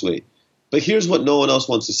 they lost weight. But here's what no one else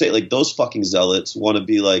wants to say. Like those fucking zealots want to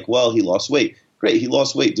be like, well, he lost weight. Great, he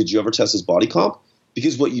lost weight. Did you ever test his body comp?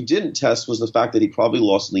 Because what you didn't test was the fact that he probably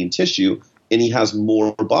lost lean tissue and he has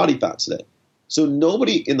more body fat today. So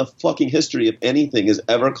nobody in the fucking history of anything has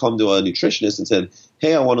ever come to a nutritionist and said,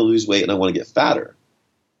 hey, I want to lose weight and I want to get fatter.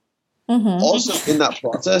 Mm-hmm. Also in that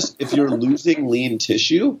process, if you're losing lean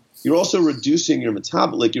tissue, you're also reducing your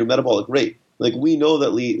metabolic rate. Like we know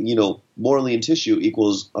that more lean tissue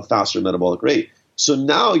equals a faster metabolic rate. So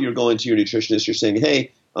now you're going to your nutritionist, you're saying,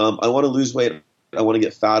 hey, I want to lose weight, I want to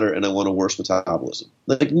get fatter, and I want a worse metabolism.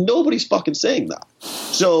 Like nobody's fucking saying that.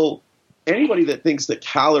 So anybody that thinks that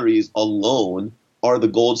calories alone are the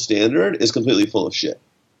gold standard is completely full of shit.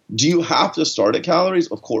 Do you have to start at calories?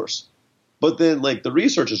 Of course. But then like the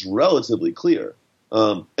research is relatively clear.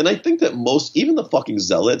 And I think that even the fucking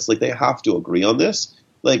zealots, like they have to agree on this.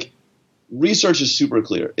 Like research is super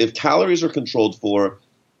clear. If calories are controlled for,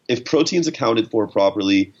 if protein's accounted for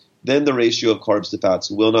properly, then the ratio of carbs to fats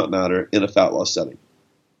will not matter in a fat loss setting.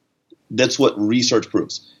 That's what research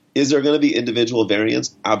proves. Is there going to be individual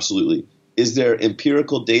variance? Absolutely. Is there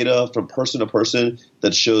empirical data from person to person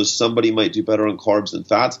that shows somebody might do better on carbs than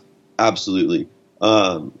fats? Absolutely.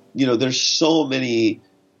 There's so many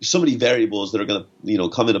variables that are going to,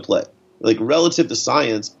 come into play. Like relative to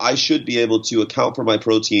science, I should be able to account for my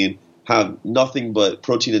protein, have nothing but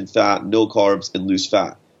protein and fat, no carbs, and lose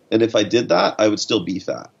fat. And if I did that, I would still be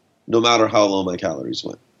fat, no matter how low my calories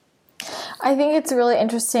went. I think it's really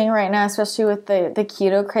interesting right now, especially with the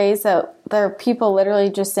keto craze, that there are people literally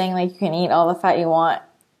just saying like you can eat all the fat you want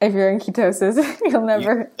if you're in ketosis. You'll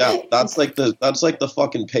never. Yeah, that's like the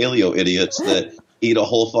fucking paleo idiots that eat a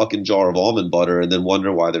whole fucking jar of almond butter and then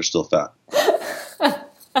wonder why they're still fat.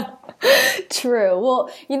 True.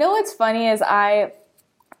 Well, what's funny is I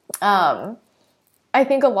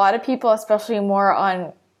think a lot of people, especially more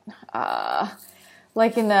on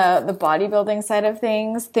like in the bodybuilding side of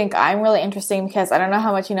things, think I'm really interesting because I don't know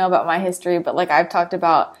how much you know about my history, but like I've talked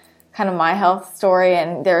about kind of my health story,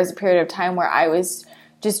 and there was a period of time where I was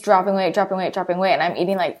just dropping weight, and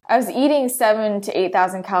I was eating 7,000 to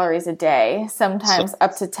 8,000 calories a day, sometimes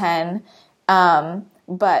up to 10.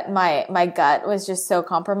 But my gut was just so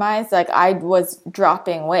compromised. Like I was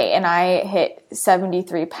dropping weight, and I hit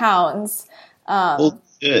 73 pounds. Oh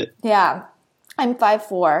shit! Yeah, I'm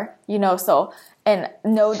 5'4", so. And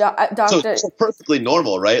no doctor. So perfectly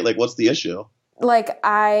normal, right? Like, what's the issue? Like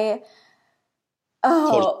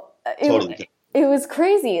totally. It was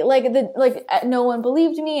crazy. Like no one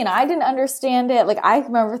believed me, and I didn't understand it. Like I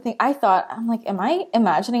remember I'm like, am I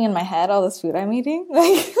imagining in my head all this food I'm eating?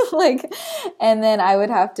 And then I would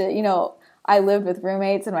have to, I lived with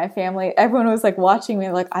roommates and my family. Everyone was like watching me,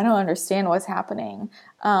 like I don't understand what's happening.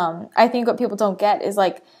 I think what people don't get is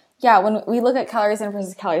like, yeah, when we look at calories in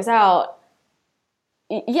versus calories out.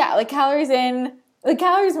 Yeah, like calories in, the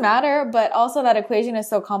calories matter, but also that equation is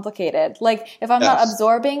so complicated. Like if I'm not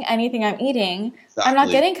absorbing anything I'm eating, exactly. I'm not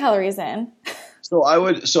getting calories in. So I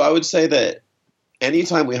would say that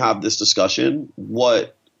anytime we have this discussion,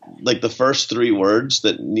 the first 3 words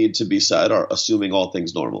that need to be said are assuming all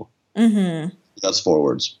things normal. Mm-hmm. That's 4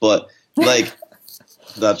 words, but like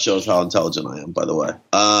that shows how intelligent I am, by the way.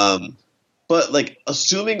 But like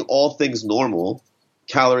assuming all things normal,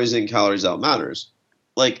 calories in, calories out matters.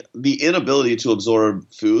 Like the inability to absorb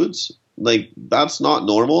foods, like that's not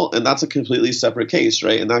normal, and that's a completely separate case,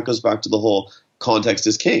 right? And that goes back to the whole context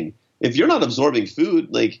is king. If you're not absorbing food,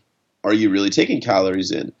 like are you really taking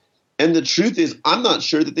calories in? And the truth is, I'm not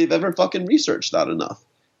sure that they've ever fucking researched that enough.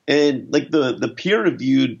 And like the peer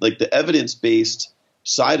reviewed, like the evidence based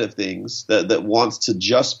side of things that wants to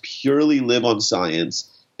just purely live on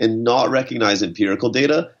science and not recognize empirical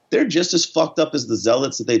data, they're just as fucked up as the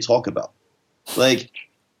zealots that they talk about. Like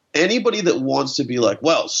anybody that wants to be like,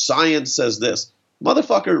 well, science says this,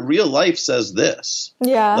 motherfucker, real life says this.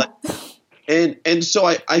 Yeah. Like, and so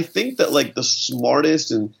I think that like the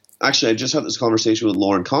smartest, and actually I just had this conversation with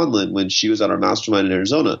Lauren Conlin when she was at our mastermind in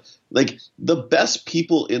Arizona. Like the best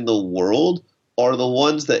people in the world are the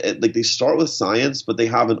ones that like they start with science, but they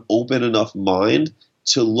have an open enough mind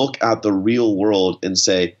to look at the real world and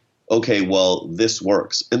say, okay, well, this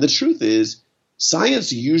works. And the truth is,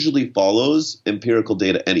 science usually follows empirical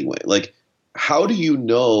data anyway. Like, how do you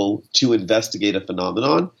know to investigate a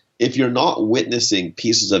phenomenon if you're not witnessing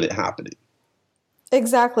pieces of it happening?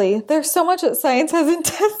 Exactly. There's so much that science hasn't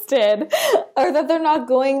tested or that they're not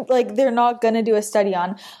going to do a study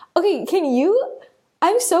on. Okay,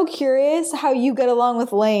 I'm so curious how you get along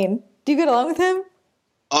with Lane. Do you get along with him?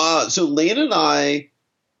 So Lane and I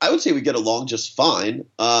would say we get along just fine.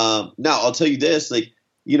 Now I'll tell you this, like,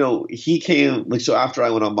 you know, he came, like, so after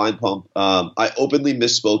I went on Mind Pump, I openly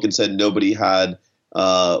misspoke and said nobody had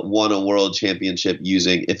won a world championship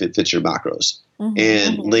using If It Fits Your Macros. Mm-hmm.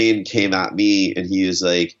 And Lane came at me and he was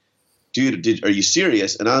like, dude, are you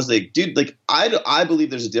serious? And I was like, dude, like, I believe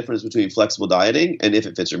there's a difference between flexible dieting and If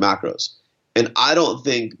It Fits Your Macros. And I don't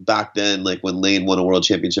think back then, like when Lane won a world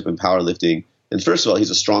championship in powerlifting, and first of all, he's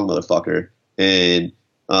a strong motherfucker, and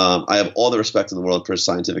I have all the respect in the world for his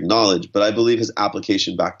scientific knowledge, but I believe his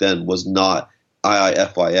application back then was not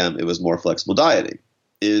IIFYM. It was more flexible dieting.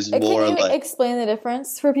 Can you explain the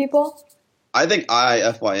difference for people? I think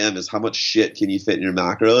IIFYM is how much shit can you fit in your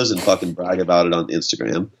macros and fucking brag about it on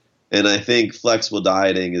Instagram. And I think flexible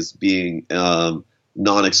dieting is being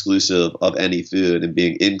non-exclusive of any food and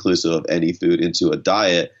being inclusive of any food into a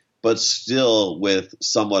diet, but still with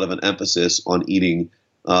somewhat of an emphasis on eating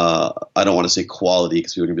I don't want to say quality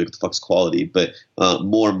because people are going to be like, what the fuck's quality, but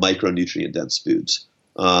more micronutrient dense foods.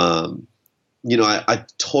 You know, I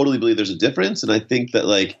totally believe there's a difference. And I think that,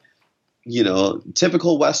 like, you know,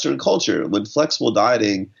 typical Western culture, when flexible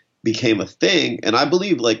dieting became a thing, and I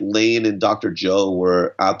believe like Lane and Dr. Joe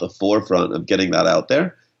were at the forefront of getting that out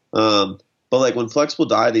there. But like when flexible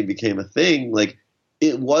dieting became a thing, like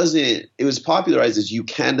it was popularized as you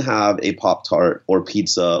can have a Pop-Tart or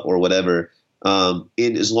pizza or whatever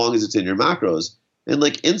in as long as it's in your macros. And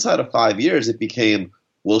like inside of 5 years, it became,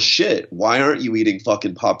 well, shit, why aren't you eating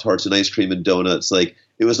fucking Pop-Tarts and ice cream and donuts? Like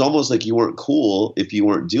it was almost like you weren't cool if you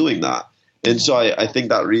weren't doing that. And so I think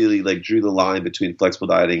that really like drew the line between flexible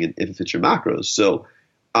dieting and If It Fits Your Macros. So,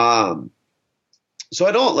 so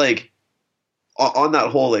I don't like on that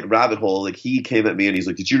whole like rabbit hole, like he came at me and he's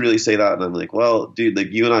like, did you really say that? And I'm like, well, dude,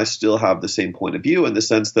 like you and I still have the same point of view in the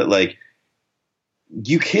sense that like,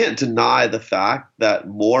 you can't deny the fact that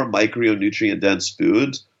more micronutrient dense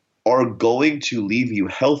foods are going to leave you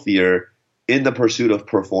healthier in the pursuit of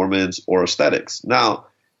performance or aesthetics. Now,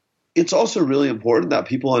 it's also really important that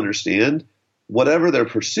people understand whatever they're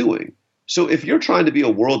pursuing. So if you're trying to be a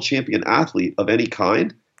world champion athlete of any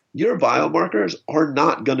kind, your biomarkers are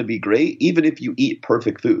not going to be great, even if you eat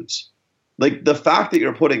perfect foods. Like the fact that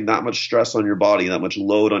you're putting that much stress on your body, that much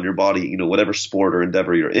load on your body, you know, whatever sport or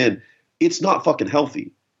endeavor you're in, it's not fucking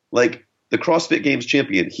healthy. Like the CrossFit Games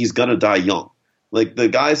champion, he's going to die young. Like the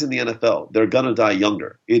guys in the NFL, they're going to die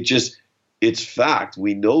younger. It's fact.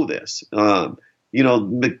 We know this. You know,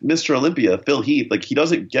 Mr. Olympia, Phil Heath, like he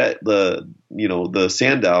doesn't get the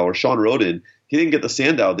Sandow, or Sean Roden. He didn't get the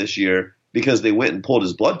Sandow this year because they went and pulled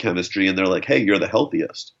his blood chemistry and they're like, hey, you're the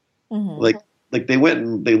healthiest. Mm-hmm. Like they went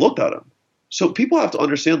and they looked at him. So people have to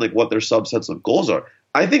understand like what their subsets of goals are.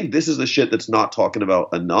 I think this is the shit that's not talking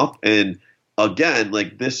about enough. And again,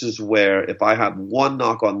 like this is where if I had one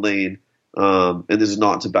knock on Lane, and this is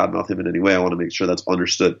not to badmouth him in any way, I want to make sure that's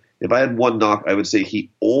understood. If I had one knock, I would say he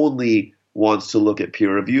only wants to look at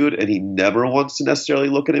peer reviewed and he never wants to necessarily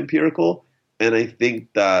look at empirical. And I think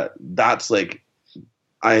that's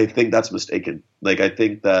mistaken. Like, I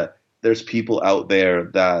think that there's people out there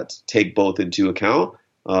that take both into account,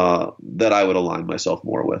 that I would align myself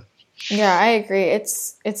more with. Yeah, I agree.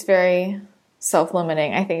 It's very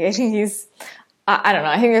self-limiting. I think he's, I don't know.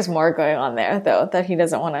 I think there's more going on there though that he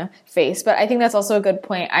doesn't want to face. But I think that's also a good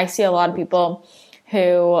point. I see a lot of people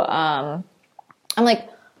who, I'm like,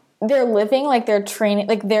 they're living like they're training,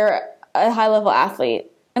 like they're a high level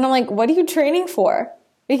athlete. And I'm like, what are you training for?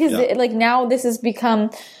 Because like now this has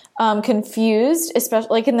become confused, especially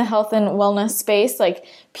like in the health and wellness space. Like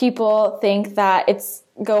people think that it's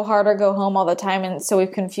go hard or go home all the time. And so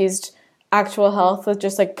we've confused actual health with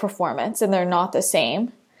just like performance, and they're not the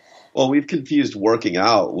same. Well, we've confused working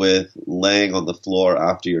out with laying on the floor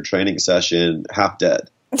after your training session half dead.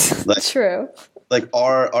 Like, True. Like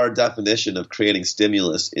our definition of creating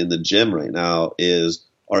stimulus in the gym right now is,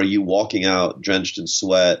 are you walking out drenched in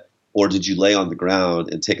sweat, or did you lay on the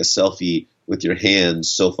ground and take a selfie with your hands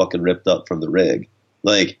so fucking ripped up from the rig?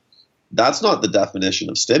 Like, that's not the definition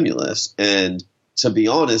of stimulus. And to be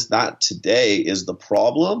honest, that today is the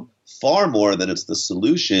problem far more than it's the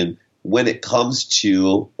solution when it comes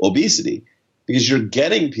to obesity, because you're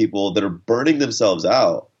getting people that are burning themselves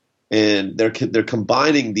out, and they're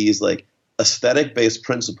combining these like aesthetic-based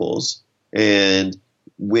principles and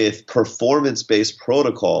with performance-based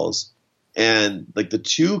protocols, and like the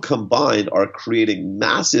two combined are creating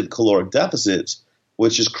massive caloric deficits,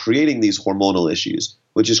 which is creating these hormonal issues,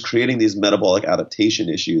 which is creating these metabolic adaptation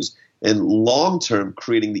issues, and long-term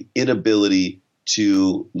creating the inability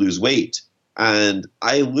to lose weight. And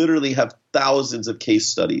I literally have thousands of case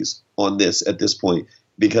studies on this at this point,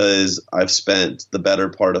 because I've spent the better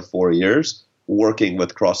part of 4 years working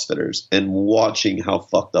with CrossFitters and watching how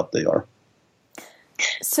fucked up they are.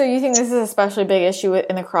 So you think this is an especially big issue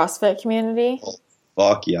in the CrossFit community? Oh,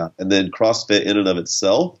 fuck yeah. And then CrossFit in and of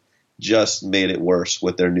itself just made it worse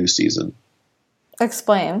with their new season.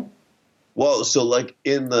 Explain. Well, so like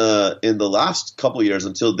in the last couple years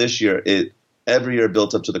until this year, every year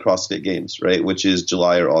built up to the CrossFit Games, right, which is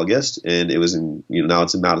July or August, and it was now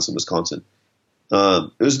it's in Madison, Wisconsin.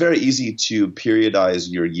 It was very easy to periodize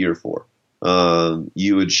your year for.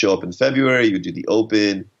 You would show up in February, you would do the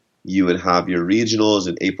Open, you would have your regionals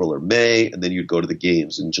in April or May, and then you'd go to the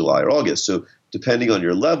games in July or August. So depending on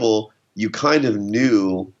your level, you kind of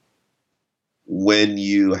knew when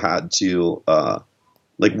you had to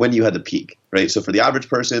when you had to peak, right? So for the average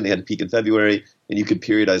person, they had to peak in February, and you could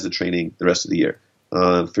periodize the training the rest of the year.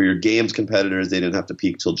 For your games competitors, they didn't have to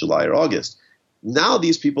peak till July or August. Now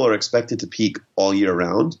these people are expected to peak all year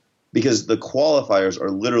round, because the qualifiers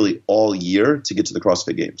are literally all year to get to the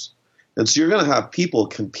CrossFit Games. And so you're going to have people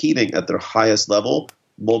competing at their highest level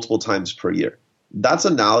multiple times per year. That's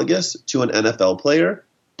analogous to an NFL player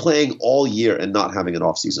playing all year and not having an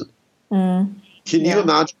off season. Can you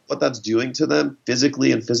imagine what that's doing to them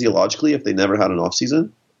physically and physiologically if they never had an off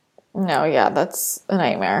season? No, yeah, that's a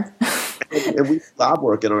nightmare. And we lab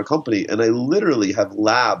work in our company, and I literally have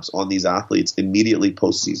labs on these athletes immediately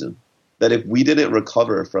postseason, that if we didn't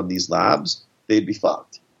recover from these labs, they'd be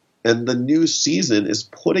fucked. And the new season is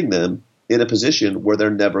putting them in a position where they're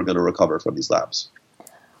never going to recover from these labs.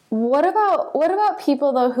 What about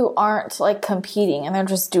people though who aren't like competing and they're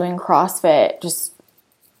just doing CrossFit just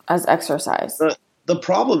as exercise? The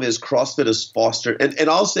problem is CrossFit is fostered, and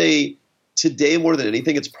I'll say today more than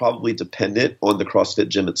anything, it's probably dependent on the CrossFit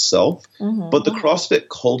gym itself. But the CrossFit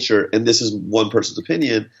culture, and this is one person's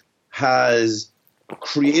opinion, has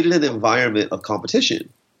created an environment of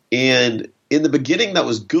competition. And in the beginning, that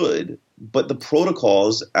was good, but the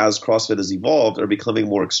protocols as CrossFit has evolved are becoming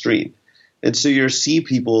more extreme. And so you're seeing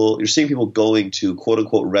people going to quote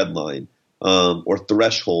unquote red line or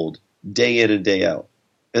threshold day in and day out.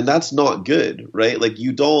 And that's not good, right? Like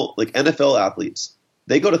NFL athletes,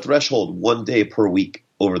 they go to threshold 1 day per week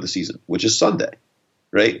over the season, which is Sunday,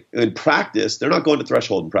 right? In practice, they're not going to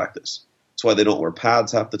threshold in practice. That's why they don't wear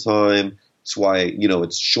pads half the time. That's why,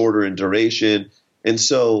 it's shorter in duration. And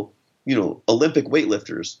so, Olympic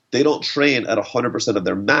weightlifters, they don't train at 100% of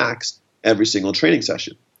their max every single training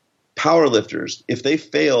session. Power lifters, if they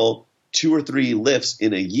fail 2 or 3 lifts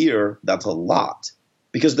in a year, that's a lot,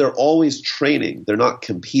 because they're always training. They're not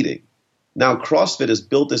competing. Now, CrossFit has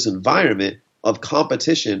built this environment of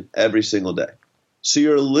competition every single day. So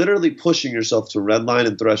you're literally pushing yourself to red line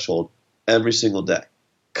and threshold every single day.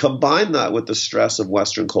 Combine that with the stress of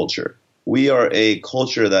Western culture. We are a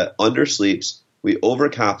culture that undersleeps, we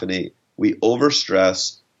overcaffeinate, we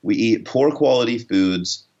overstress, we eat poor quality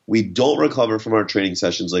foods, we don't recover from our training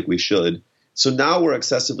sessions like we should. So now we're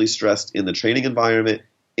excessively stressed in the training environment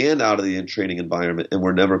and out of the training environment, and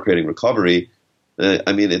we're never creating recovery.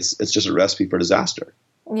 It's just a recipe for disaster.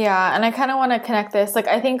 Yeah, and I kind of want to connect this. Like,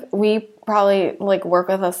 I think we probably work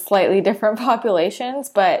with a slightly different populations,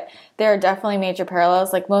 but there are definitely major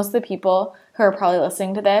parallels. Like, most of the people who are probably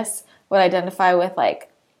listening to this would identify with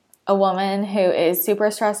a woman who is super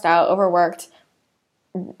stressed out, overworked,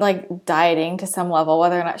 dieting to some level,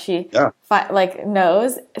 whether or not she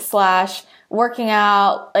knows, / working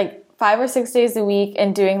out 5 or 6 days a week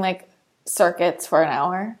and doing circuits for an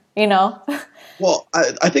hour, Well,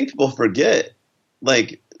 I think people forget,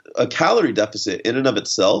 a calorie deficit in and of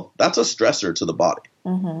itself, that's a stressor to the body.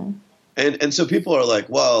 And so people are like,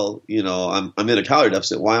 well, I'm in a calorie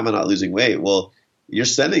deficit. Why am I not losing weight? Well, you're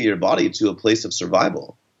sending your body to a place of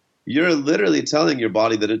survival. You're literally telling your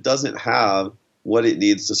body that it doesn't have what it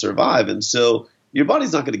needs to survive. And so your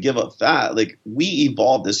body's not going to give up fat. Like, we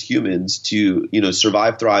evolved as humans to,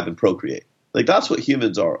 survive, thrive, and procreate. Like, that's what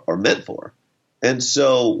humans are meant for. And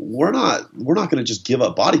so we're not going to just give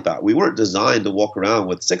up body fat. We weren't designed to walk around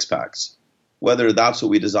with six packs, whether that's what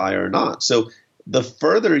we desire or not. So the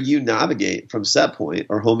further you navigate from set point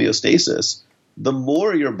or homeostasis, the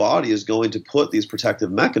more your body is going to put these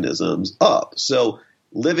protective mechanisms up. So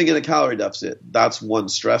living in a calorie deficit, that's one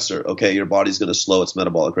stressor. Okay, your body's going to slow its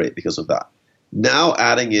metabolic rate because of that. Now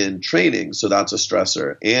adding in training, so that's a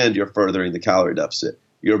stressor, and you're furthering the calorie deficit.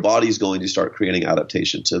 Your body's going to start creating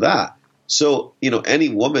adaptation to that. So, any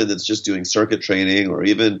woman that's just doing circuit training or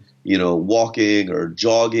even, walking or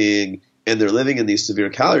jogging, and they're living in these severe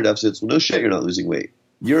calorie deficits, well, no shit, you're not losing weight.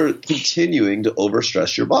 You're continuing to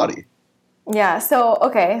overstress your body. Yeah. So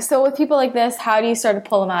with people like this, how do you start to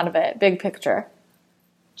pull them out of it? Big picture.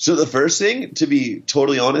 So the first thing, to be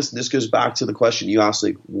totally honest, and this goes back to the question you asked,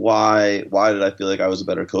 like, why did I feel like I was a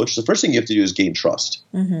better coach? The first thing you have to do is gain trust.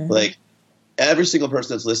 Mm-hmm. Like, every single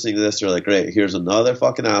person that's listening to this, they're like, great, here's another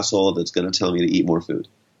fucking asshole that's going to tell me to eat more food.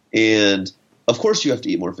 And of course you have to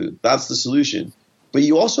eat more food. That's the solution. But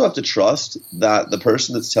you also have to trust that the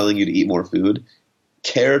person that's telling you to eat more food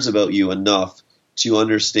cares about you enough to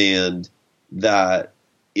understand that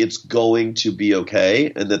it's going to be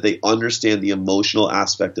okay and that they understand the emotional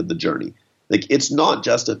aspect of the journey. Like, it's not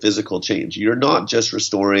just a physical change. You're not just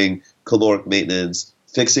restoring caloric maintenance,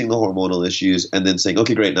 fixing the hormonal issues, and then saying,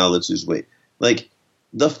 okay, great, now let's lose weight. Like,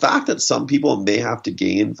 the fact that some people may have to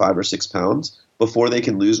gain 5 or 6 pounds before they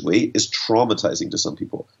can lose weight is traumatizing to some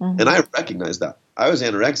people. Mm-hmm. And I recognize that. I was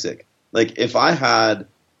anorexic. Like, if I had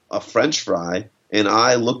a French fry and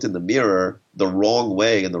I looked in the mirror the wrong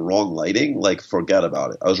way in the wrong lighting, like, forget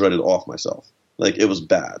about it. I was ready to off myself. Like, it was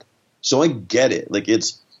bad. So I get it. Like,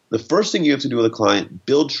 it's the first thing you have to do with a client,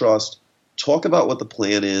 build trust, talk about what the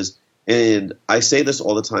plan is. And I say this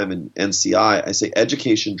all the time in NCI. I say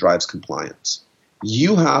education drives compliance.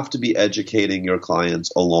 You have to be educating your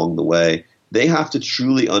clients along the way. They have to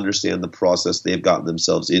truly understand the process they've gotten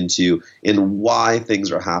themselves into and why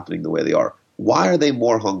things are happening the way they are. Why are they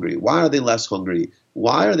more hungry? Why are they less hungry?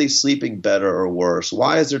 Why are they sleeping better or worse?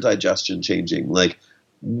 Why is their digestion changing? Like,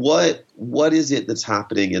 what is it that's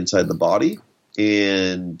happening inside the body?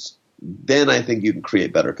 And then I think you can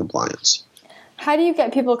create better compliance. How do you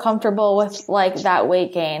get people comfortable with, like, that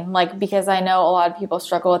weight gain? Like, because I know a lot of people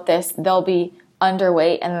struggle with this. They'll be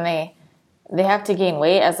underweight and they have to gain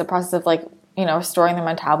weight as a process of, like, restoring their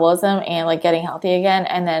metabolism and, like, getting healthy again.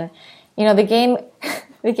 And then,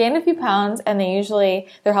 they gain a few pounds and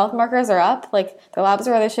their health markers are up, like their labs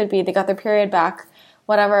are where they should be. They got their period back,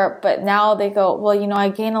 whatever. But now they go, well, I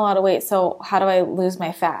gain a lot of weight. So how do I lose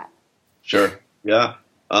my fat? Sure. Yeah.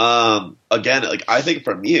 Again, like, I think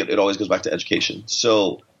for me, it always goes back to education.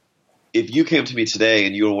 So if you came to me today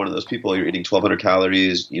and you were one of those people, you're eating 1,200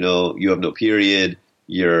 calories, you have no period,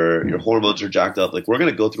 your hormones are jacked up, like, we're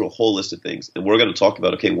going to go through a whole list of things and we're going to talk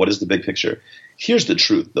about, okay, what is the big picture? Here's the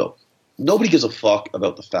truth, though. Nobody gives a fuck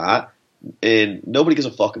about the fat, and nobody gives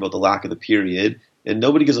a fuck about the lack of the period, and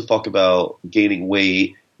nobody gives a fuck about gaining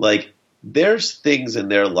weight. Like, there's things in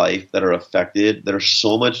their life that are affected that are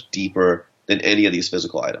so much deeper than any of these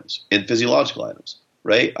physical items and physiological items,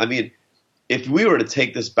 right? I mean, if we were to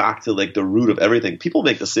take this back to, like, the root of everything, people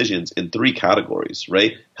make decisions in 3 categories,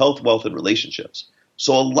 right? Health, wealth, and relationships.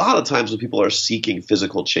 So a lot of times when people are seeking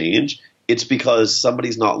physical change, it's because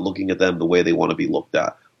somebody's not looking at them the way they want to be looked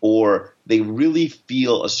at, or they really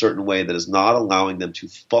feel a certain way that is not allowing them to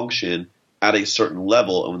function at a certain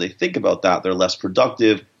level. And when they think about that, they're less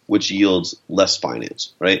productive, which yields less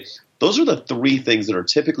finance, right? Those are the 3 things that are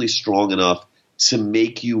typically strong enough to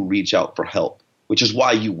make you reach out for help, which is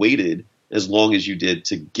why you waited as long as you did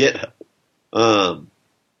to get help.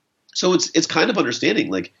 So it's kind of understanding,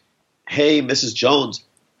 like, hey, Mrs. Jones,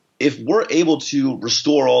 if we're able to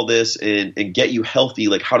restore all this and get you healthy,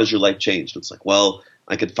 like, how does your life change? It's like, well,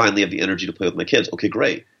 I could finally have the energy to play with my kids. Okay,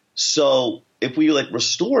 great. So if we, like,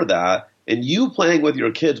 restore that, and you playing with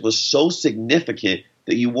your kids was so significant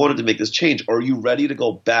that you wanted to make this change, are you ready to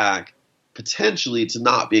go back potentially to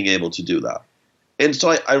not being able to do that? And so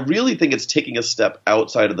I really think it's taking a step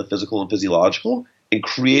outside of the physical and physiological and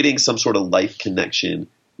creating some sort of life connection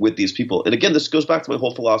with these people. And again, this goes back to my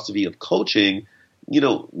whole philosophy of coaching.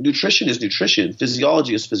 Nutrition is nutrition.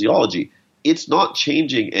 Physiology is physiology. It's not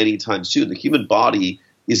changing anytime soon. The human body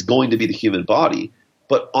is going to be the human body.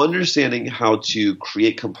 But understanding how to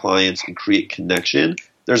create compliance and create connection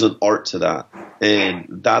there's an art to that. And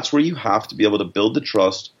that's where you have to be able to build the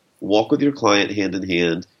trust, walk with your client hand in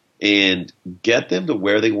hand, and get them to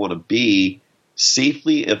where they want to be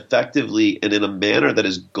safely, effectively, and in a manner that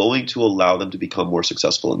is going to allow them to become more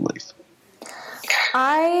successful in life.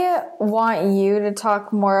 I want you to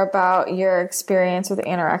talk more about your experience with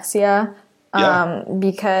anorexia,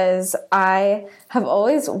 because I have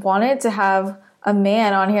always wanted to have a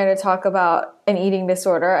man on here to talk about an eating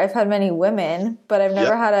disorder. I've had many women, but I've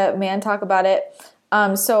never had a man talk about it.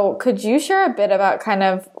 So could you share a bit about kind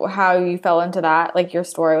of how you fell into that, like your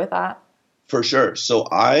story with that? For sure. So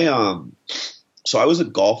I was a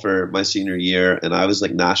golfer my senior year, and I was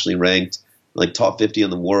like nationally ranked, like top 50 in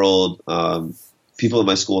the world. People in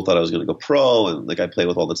my school thought I was going to go pro, and like I played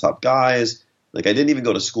with all the top guys. Like I didn't even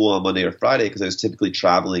go to school on Monday or Friday because I was typically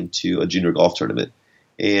traveling to a junior golf tournament.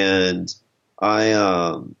 And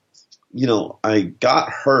I got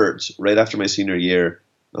hurt right after my senior year.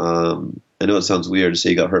 I know it sounds weird to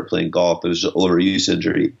say you got hurt playing golf, but it was just an overuse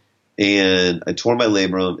injury. And I tore my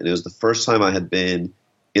labrum, and it was the first time I had been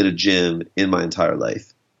in a gym in my entire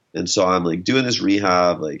life. And so I'm like doing this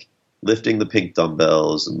rehab, like lifting the pink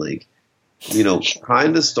dumbbells, and like,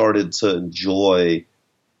 kind of started to enjoy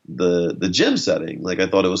the gym setting. Like I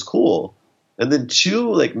thought it was cool. And then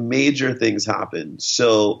two like major things happened.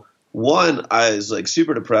 So one, I was like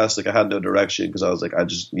super depressed. Like I had no direction because I was like, I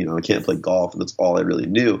just, I can't play golf, and that's all I really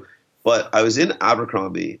knew. But I was in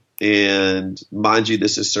Abercrombie, and mind you,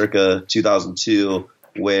 this is circa 2002,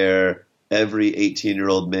 where every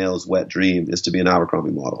 18-year-old male's wet dream is to be an Abercrombie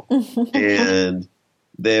model. And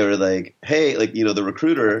they were like, hey, like, the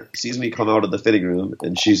recruiter sees me come out of the fitting room,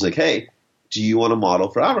 and she's like, hey, do you want to model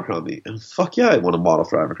for Abercrombie? And fuck yeah, I want to model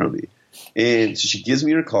for Abercrombie. And so she gives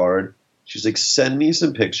me her card. She's like, send me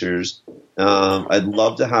some pictures. I'd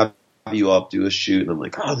love to have you up, do a shoot. And I'm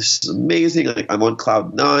like, oh, this is amazing. Like I'm on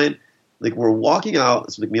cloud 9. Like we're walking out.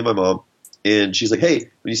 It's like me and my mom. And she's like, hey,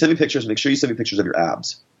 when you send me pictures, make sure you send me pictures of your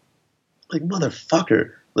abs. Like,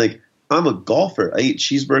 motherfucker. Like, I'm a golfer. I eat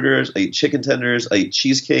cheeseburgers. I eat chicken tenders. I eat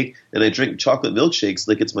cheesecake. And I drink chocolate milkshakes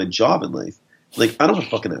like it's my job in life. Like, I don't have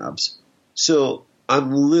fucking abs. So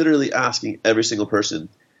I'm literally asking every single person.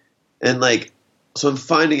 And like, so I'm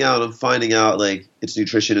finding out, like, it's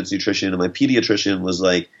nutrition. And my pediatrician was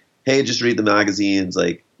like, hey, just read the magazines.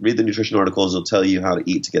 Like, read the nutrition articles. It'll tell you how to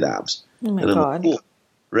eat to get abs. Oh my God. Like, cool.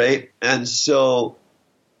 Right? And so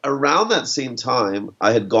around that same time,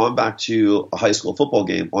 I had gone back to a high school football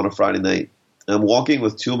game on a Friday night. And I'm walking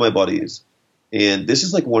with two of my buddies. And this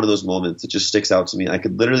is like one of those moments that just sticks out to me. I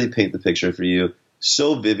could literally paint the picture for you.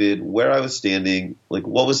 So vivid, where I was standing, like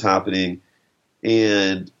what was happening.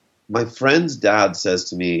 And my friend's dad says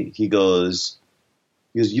to me, he goes,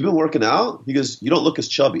 you've been working out? He goes, you don't look as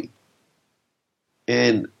chubby.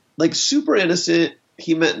 And like super innocent,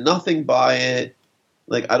 he meant nothing by it.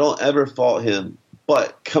 Like I don't ever fault him.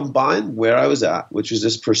 But combined where I was at, which was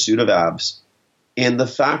this pursuit of abs, and the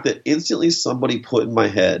fact that instantly somebody put in my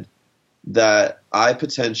head that I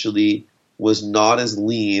potentially was not as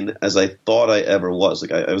lean as I thought I ever was.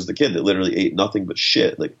 Like I was the kid that literally ate nothing but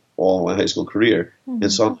shit, like all my high school career. Mm-hmm.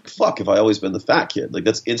 And so I'm like, fuck, if I always been the fat kid, like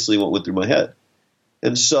that's instantly what went through my head.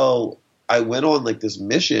 And so I went on like this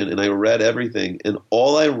mission, and I read everything, and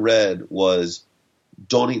all I read was,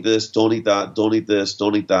 don't eat this, don't eat that, don't eat this,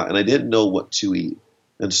 don't eat that. And I didn't know what to eat.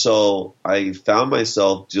 And so I found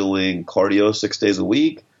myself doing cardio 6 days a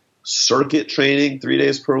week, circuit training 3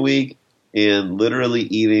 days per week, and literally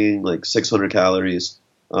eating like 600 calories.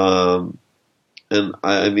 And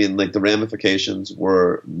I mean, like the ramifications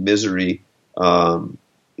were misery, to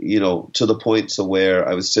the point to where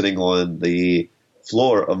I was sitting on the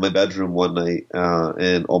floor of my bedroom one night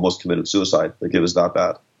and almost committed suicide. Like it was that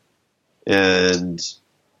bad. And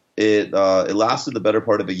it lasted the better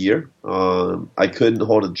part of a year. I couldn't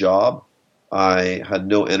hold a job. I had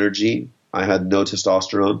no energy. I had no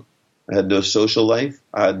testosterone. I had no social life.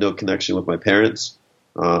 I had no connection with my parents.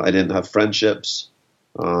 I didn't have friendships.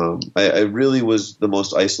 I really was the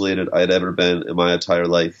most isolated I had ever been in my entire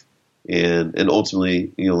life. And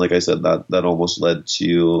ultimately, like I said, that almost led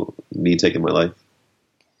to me taking my life.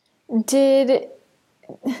 Did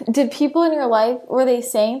people in your life, were they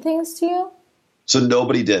saying things to you? So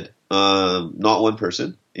nobody did, not one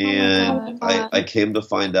person. And I came to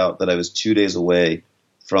find out that I was 2 days away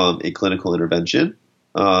from a clinical intervention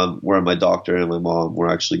where my doctor and my mom were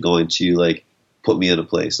actually going to like put me in a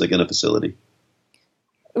place, like in a facility.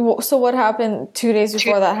 So what happened 2 days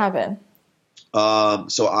before that happened?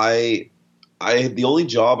 So I the only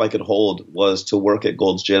job I could hold was to work at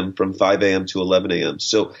Gold's Gym from 5 a.m. to 11 a.m.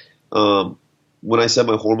 So when I said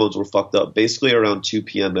my hormones were fucked up, basically around 2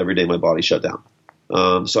 p.m. every day my body shut down.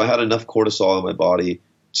 So I had enough cortisol in my body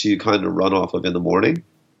to kind of run off of in the morning,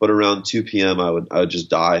 but around 2 p.m. I would just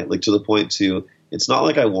die, like to the point to, it's not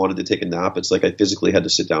like I wanted to take a nap. It's like I physically had to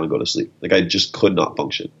sit down and go to sleep. Like I just could not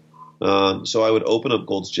function. So I would open up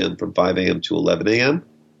Gold's Gym from 5 a.m. to 11 a.m.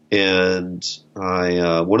 And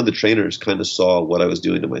one of the trainers kind of saw what I was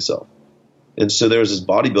doing to myself. And so there was this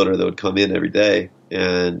bodybuilder that would come in every day,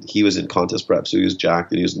 and he was in contest prep. So he was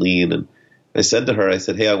jacked and he was lean. And I said to her, I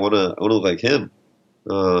said, hey, I want to look like him.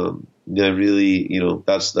 I really,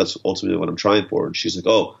 that's ultimately what I'm trying for. And she's like,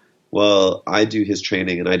 oh, well, I do his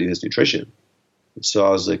training and I do his nutrition. And so I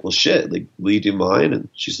was like, well, shit, like, will you do mine? And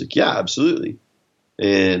she's like, yeah, absolutely.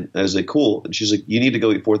 And I was like, cool. And she's like, you need to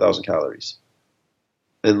go eat 4,000 calories.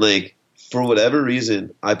 And like, for whatever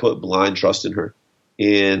reason, I put blind trust in her.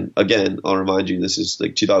 And again, I'll remind you, this is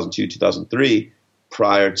like 2002, 2003,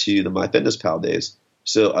 prior to the MyFitnessPal days.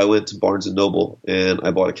 So I went to Barnes & Noble and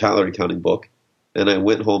I bought a calorie counting book. And I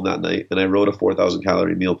went home that night and I wrote a 4,000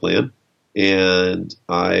 calorie meal plan. And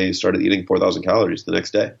I started eating 4,000 calories the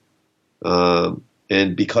next day.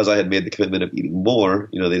 And because I had made the commitment of eating more,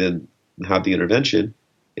 they didn't have the intervention.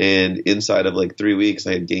 And inside of like 3 weeks,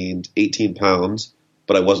 I had gained 18 pounds,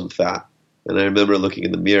 but I wasn't fat. And I remember looking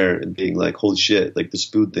in the mirror and being like, holy shit, like this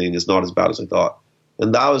food thing is not as bad as I thought.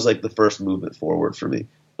 And that was like the first movement forward for me.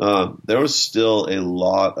 There was still a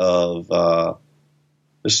lot of,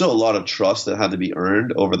 there's still a lot of trust that had to be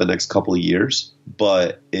earned over the next couple of years,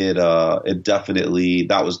 but it definitely,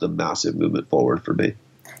 that was the massive movement forward for me.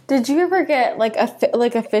 Did you ever get like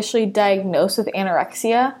officially diagnosed with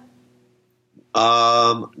anorexia?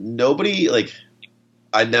 Nobody, like,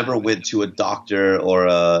 I never went to a doctor or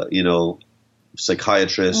a,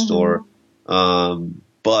 psychiatrist or,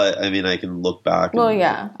 but I mean, I can look back. Well,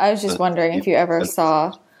 yeah, I was just wondering if you ever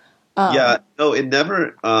saw. Yeah, no, it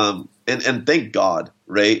never, and thank God,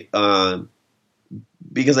 right?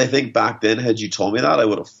 Because I think back then, had you told me that, I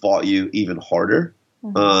would have fought you even harder.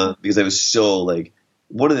 Because I was so like,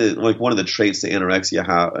 one of the traits that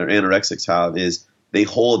anorexics have is they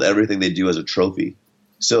hold everything they do as a trophy.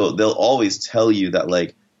 So they'll always tell you that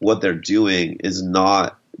like what they're doing is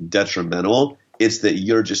not detrimental. It's that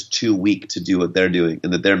you're just too weak to do what they're doing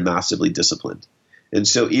and that they're massively disciplined. And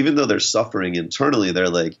so even though they're suffering internally, they're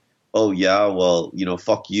like, oh yeah, well,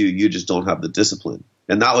 fuck you. You just don't have the discipline.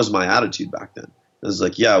 And that was my attitude back then. I was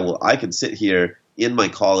like, yeah, well, I can sit here in my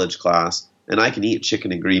college class and I can eat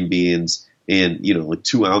chicken and green beans and, like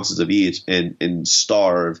 2 ounces of each and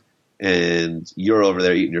starve. And you're over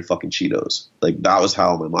there eating your fucking Cheetos. Like that was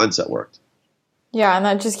how my mindset worked. Yeah. And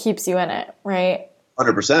that just keeps you in it, right?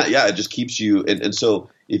 100%. Yeah. It just keeps you. And so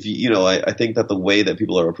if I think that the way that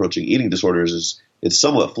people are approaching eating disorders it's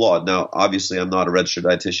somewhat flawed. Now, obviously I'm not a registered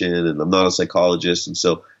dietitian and I'm not a psychologist. And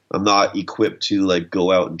so I'm not equipped to like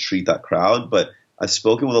go out and treat that crowd, but I've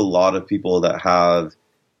spoken with a lot of people that have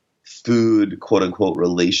food, quote unquote,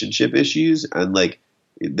 relationship issues. And like,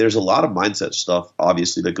 there's a lot of mindset stuff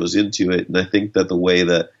obviously that goes into it. And I think that the way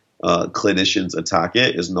that clinicians attack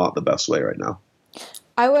it is not the best way right now.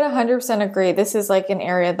 I would 100% agree. This is like an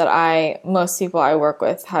area that most people I work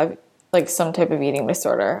with have like some type of eating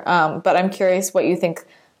disorder. But I'm curious what you think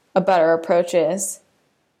a better approach is.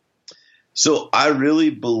 So I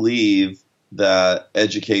really believe that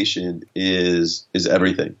education is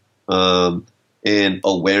everything. And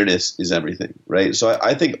awareness is everything, right? So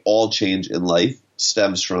I think all change in life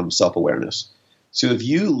stems from self-awareness. So if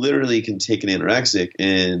you literally can take an anorexic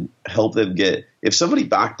and help them if somebody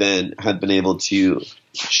back then had been able to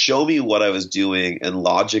show me what I was doing and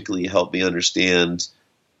logically help me understand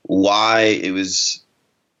why it was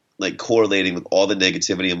like correlating with all the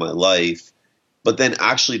negativity in my life, but then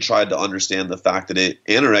actually tried to understand the fact that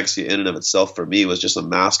anorexia in and of itself for me was just a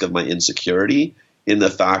mask of my insecurity in the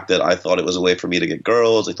fact that I thought it was a way for me to get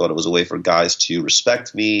girls. I thought it was a way for guys to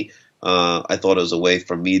respect me. I thought it was a way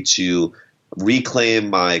for me to reclaim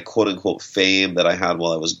my quote unquote fame that I had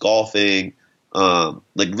while I was golfing.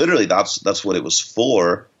 Like literally that's what it was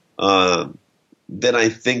for. Then I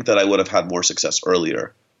think that I would have had more success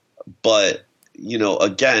earlier. But,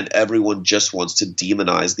 again, everyone just wants to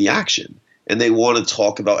demonize the action and they want to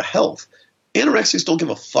talk about health. Anorexics don't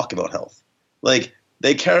give a fuck about health. Like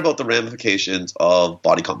they care about the ramifications of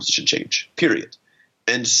body composition change, period.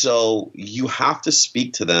 And so you have to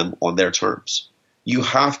speak to them on their terms. You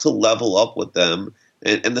have to level up with them.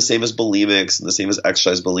 And the same as bulimics and the same as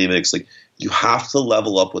exercise bulimics. Like you have to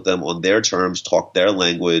level up with them on their terms, talk their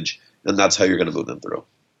language, and that's how you're going to move them through.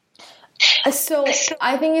 So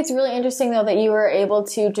I think it's really interesting though that you were able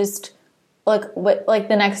to just like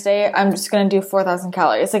the next day I'm just going to do 4,000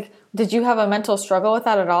 calories. Like, did you have a mental struggle with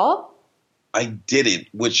that at all? I didn't,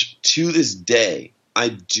 which to this day I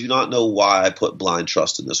do not know why I put blind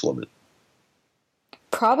trust in this woman.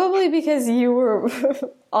 Probably because you were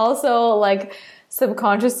also like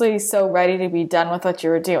subconsciously so ready to be done with what you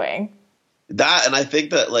were doing. That, and I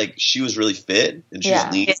think that like she was really fit and she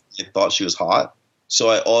was lean. I thought she was hot. So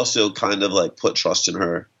I also kind of like put trust in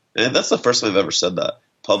her. And that's the first time I've ever said that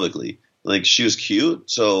publicly. Like she was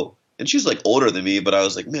cute. And she was like older than me, but I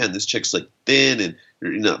was like, man, this chick's like thin and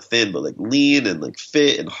not thin, but like lean and like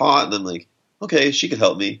fit and hot. And I'm like, okay, she could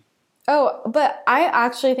help me. Oh, but I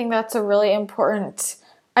actually think that's a really important,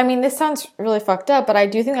 I mean, this sounds really fucked up, but I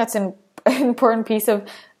do think that's an important piece of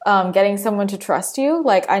getting someone to trust you.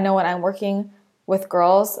 Like I know when I'm working with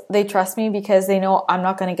girls, they trust me because they know I'm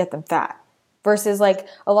not going to get them fat. Versus like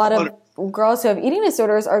a lot of girls who have eating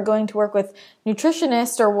disorders are going to work with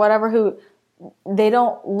nutritionists or whatever who they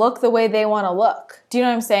don't look the way they want to look. Do you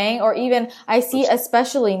know what I'm saying? Or even I see,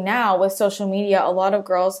 especially now with social media, a lot of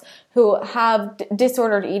girls who have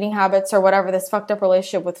disordered eating habits or whatever, this fucked up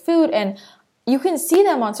relationship with food. And you can see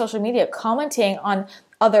them on social media commenting on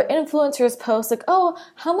other influencers' posts like, oh,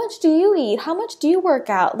 how much do you eat? How much do you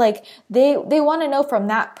work out? Like they want to know from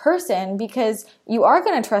that person because you are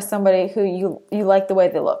going to trust somebody who you like the way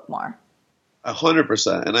they look more.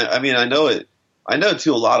 100%. And I mean, I know it. I know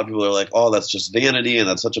too, a lot of people are like, oh, that's just vanity and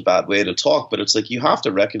that's such a bad way to talk. But it's like, you have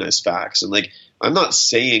to recognize facts. And like, I'm not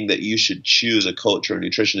saying that you should choose a coach or a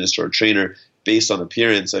nutritionist or a trainer based on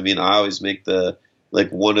appearance. I mean, I always make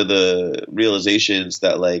one of the realizations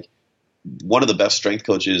that like one of the best strength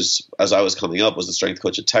coaches as I was coming up was the strength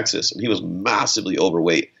coach at Texas. And he was massively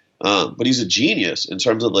overweight. But he's a genius in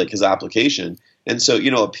terms of like his application. And so,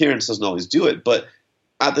 appearance doesn't always do it. But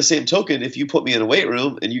at the same token, if you put me in a weight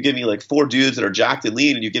room and you give me like 4 dudes that are jacked and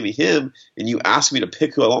lean and you give me him and you ask me to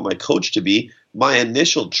pick who I want my coach to be, my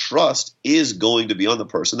initial trust is going to be on the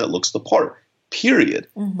person that looks the part, period.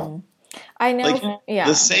 Mm-hmm. I know. Like,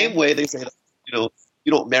 the same way they say that,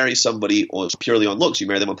 you don't marry somebody purely on looks, you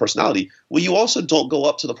marry them on personality. Well, you also don't go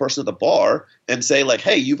up to the person at the bar and say like,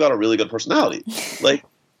 hey, you've got a really good personality. Like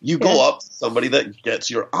you go up to somebody that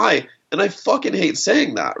gets your eye. And I fucking hate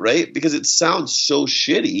saying that, right? Because it sounds so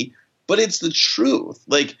shitty, but it's the truth.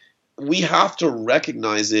 Like, we have to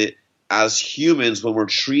recognize it as humans when we're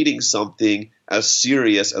treating something as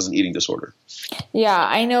serious as an eating disorder. Yeah,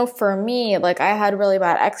 I know for me, like, I had really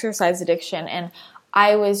bad exercise addiction, and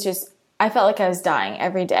I felt like I was dying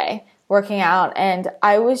every day working out, and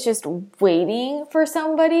I was just waiting for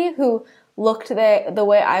somebody who looked the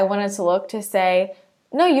way I wanted to look to say,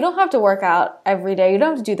 no, you don't have to work out every day. You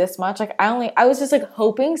don't have to do this much. Like I was just like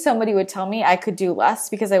hoping somebody would tell me I could do less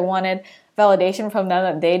because I wanted validation from them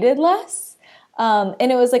that they did less. And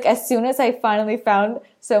it was like as soon as I finally found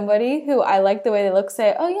somebody who I liked the way they look,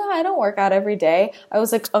 say, oh yeah, I don't work out every day. I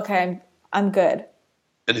was like, okay, I'm good.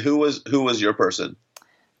 And who was your person?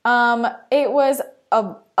 It was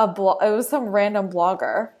it was some random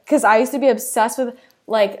blogger because I used to be obsessed with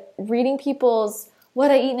like reading people's what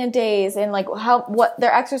I eat in a days and like what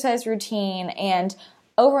their exercise routine, and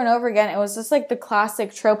over again it was just like the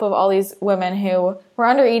classic trope of all these women who were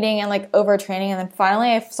under eating and like overtraining, and then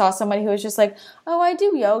finally I saw somebody who was just like, oh, I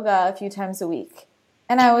do yoga a few times a week,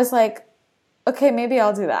 and I was like, okay, maybe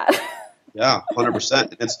I'll do that. Yeah,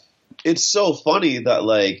 100%. It's so funny that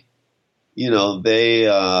like they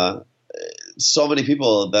so many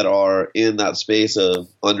people that are in that space of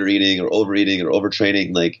under eating or overeating or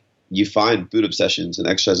overtraining, like you find food obsessions and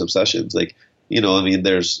exercise obsessions. Like, I mean,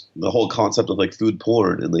 there's the whole concept of like food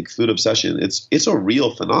porn and like food obsession. It's a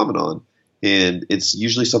real phenomenon, and it's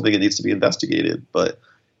usually something that needs to be investigated, but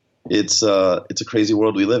it's a crazy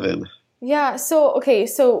world we live in. Yeah.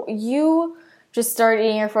 So you just started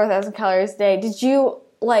eating your 4,000 calories a day. Did you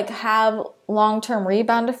like have long-term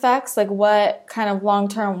rebound effects? Like what kind of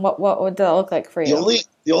long-term, what would that look like for you?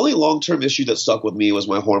 The only long-term issue that stuck with me was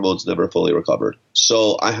my hormones never fully recovered.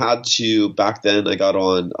 So I had to, back then I got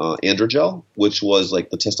on Androgel, which was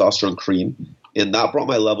like the testosterone cream. And that brought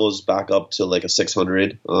my levels back up to like a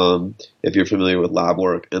 600, if you're familiar with lab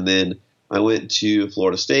work. And then I went to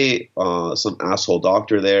Florida State. Some asshole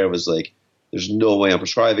doctor there was like, there's no way I'm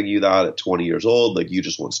prescribing you that at 20 years old. Like you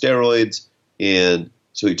just want steroids. And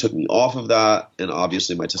so he took me off of that. And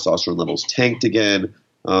obviously my testosterone levels tanked again.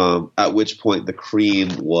 At which point the cream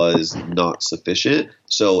was not sufficient.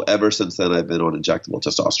 So ever since then, I've been on injectable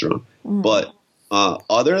testosterone. Mm. But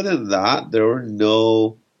other than that, there were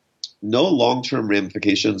no long-term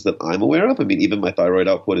ramifications that I'm aware of. I mean, even my thyroid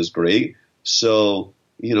output is great. So,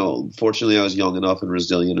 fortunately, I was young enough and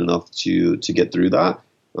resilient enough to get through that.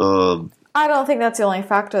 I don't think that's the only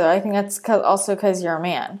factor, though. I think that's also because you're a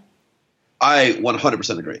man. I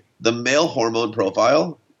 100% agree. The male hormone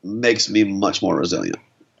profile makes me much more resilient.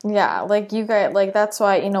 Yeah, like you guys, like that's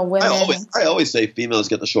why, you know, women. I always say females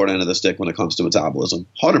get the short end of the stick when it comes to metabolism.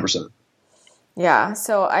 100%. Yeah,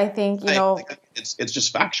 so I think, you know, it's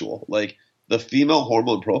just factual. Like the female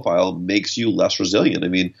hormone profile makes you less resilient. I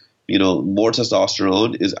mean, you know, more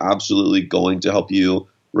testosterone is absolutely going to help you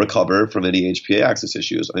recover from any HPA axis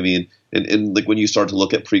issues. I mean, and like when you start to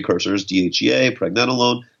look at precursors, DHEA,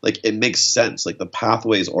 pregnenolone, like it makes sense. Like the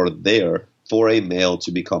pathways are there for a male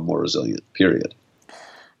to become more resilient, period.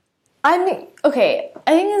 Okay,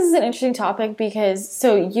 I think this is an interesting topic because,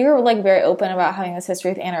 so you're like very open about having this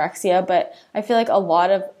history with anorexia, but I feel like a lot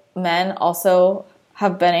of men also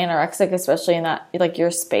have been anorexic, especially in that, like your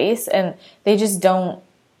space, and they just don't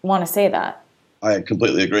want to say that. I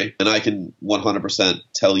completely agree. And I can 100%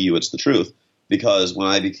 tell you it's the truth because when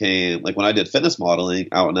I did fitness modeling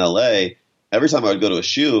out in LA, every time I would go to a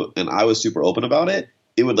shoot and I was super open about it,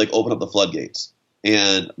 it would like open up the floodgates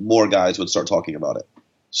and more guys would start talking about it.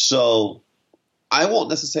 So I won't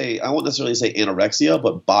necessarily say anorexia,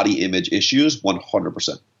 but body image issues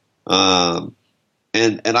 100%. And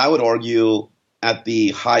I would argue at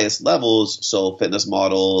the highest levels, so fitness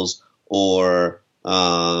models or,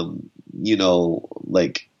 you know,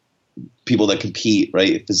 like people that compete,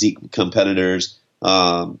 right? Physique competitors,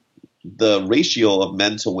 the ratio of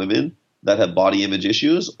men to women that have body image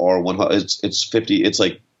issues are it's 50. It's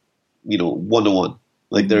like, you know, 1-to-1.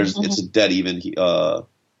 Like it's a dead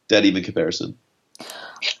even comparison.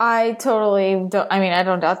 I totally don't. I mean, I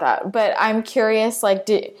don't doubt that, but I'm curious. Like,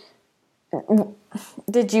 did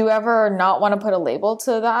you ever not want to put a label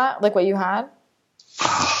to that, like what you had?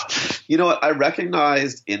 You know what? I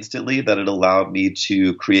recognized instantly that it allowed me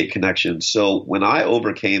to create connections. So when I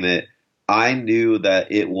overcame it, I knew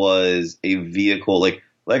that it was a vehicle. Like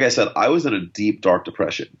I said, I was in a deep, dark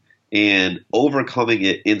depression, and overcoming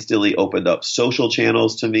it instantly opened up social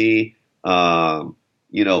channels to me.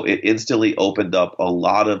 You know, it instantly opened up a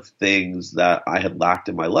lot of things that I had lacked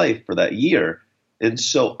in my life for that year. And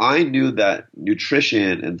so I knew that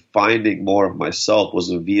nutrition and finding more of myself was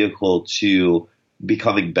a vehicle to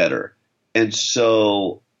becoming better. And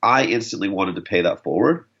so I instantly wanted to pay that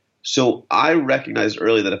forward. So I recognized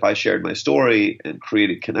early that if I shared my story and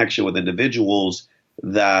created connection with individuals,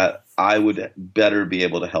 that I would better be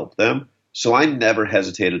able to help them. So I never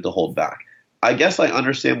hesitated to hold back. I guess I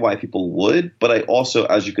understand why people would, but I also,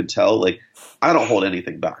 as you could tell, like I don't hold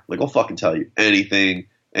anything back. Like I'll fucking tell you anything,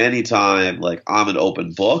 anytime. Like I'm an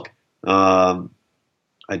open book. I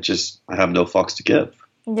have no fucks to give.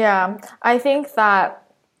 Yeah, I think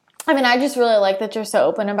that, I mean, I just really like that you're so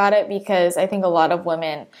open about it because I think a lot of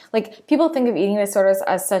women, like people think of eating disorders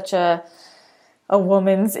as such a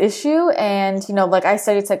woman's issue. And, you know, like I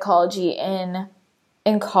studied psychology in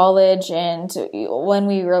college, and when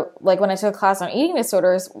I took a class on eating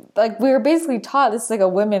disorders, like we were basically taught this is like a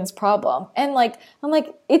women's problem. And like, I'm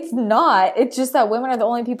like, it's not. It's just that women are the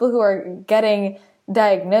only people who are getting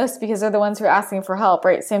diagnosed because they're the ones who are asking for help,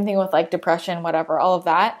 right? Same thing with like depression, whatever, all of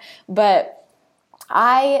that. But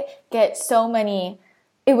I get so many,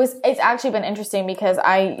 it's actually been interesting because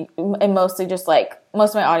I am mostly just like,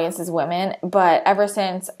 most of my audience is women, but ever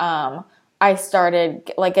since, I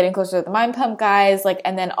started like getting closer to the Mind Pump guys, like,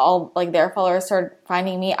 and then all like their followers started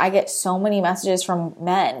finding me. I get so many messages from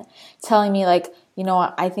men telling me like, you know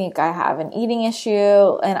what, I think I have an eating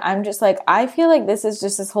issue. And I'm just like, I feel like this is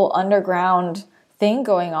just this whole underground thing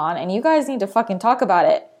going on, and you guys need to fucking talk about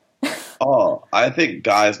it. Oh, I think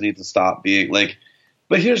guys need to stop being like,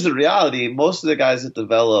 but here's the reality. Most of the guys that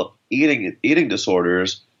develop eating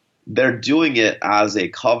disorders, they're doing it as a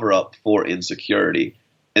cover up for insecurity.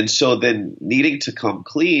 And so then needing to come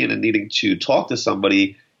clean and needing to talk to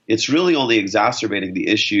somebody, it's really only exacerbating the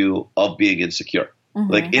issue of being insecure.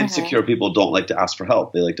 Like insecure people don't like to ask for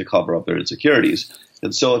help. They like to cover up their insecurities.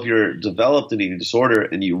 And so if you're developed an eating disorder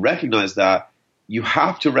and you recognize that, you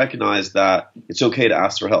have to recognize that it's okay to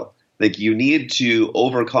ask for help. Like you need to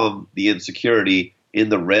overcome the insecurity in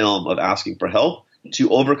the realm of asking for help to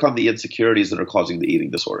overcome the insecurities that are causing the eating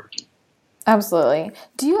disorder. Absolutely.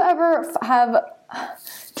 Do you ever have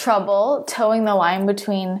trouble towing the line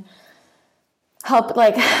between help,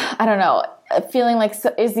 like, I don't know, feeling like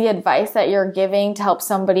is the advice that you're giving to help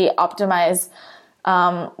somebody optimize,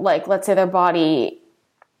 like, let's say their body,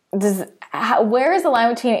 where is the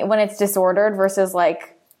line between when it's disordered versus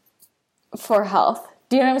like for health?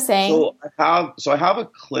 Do you know what I'm saying? So I have a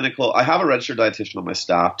registered dietitian on my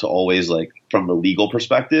staff to always, like, from the legal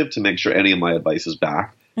perspective, to make sure any of my advice is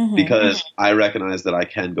backed, because I recognize that I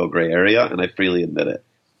can go gray area, and I freely admit it.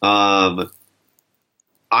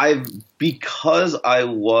 Because I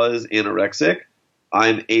was anorexic,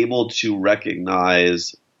 I'm able to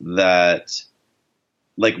recognize that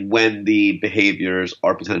like when the behaviors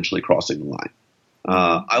are potentially crossing the line.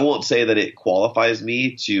 I won't say that it qualifies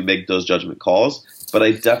me to make those judgment calls, but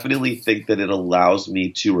I definitely think that it allows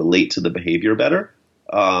me to relate to the behavior better,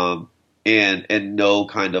 and know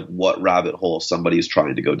kind of what rabbit hole somebody is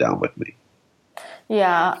trying to go down with me.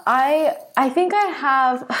 Yeah, I think I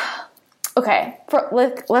have. Okay,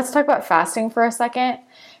 let's talk about fasting for a second.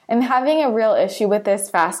 I'm having a real issue with this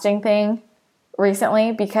fasting thing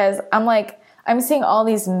recently because I'm seeing all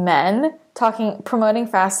these men promoting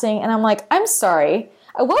fasting, and I'm like, I'm sorry.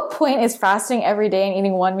 At what point is fasting every day and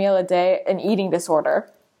eating one meal a day an eating disorder?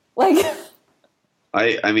 Like,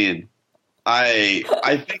 I mean, I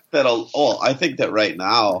think that right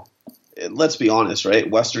now, let's be honest, right?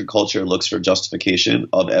 Western culture looks for justification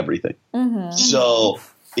of everything. Mm-hmm. So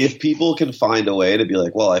if people can find a way to be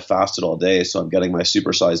like, well, I fasted all day, so I'm getting my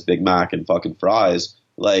supersized Big Mac and fucking fries,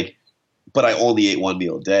 like, but I only ate one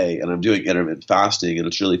meal a day and I'm doing intermittent fasting and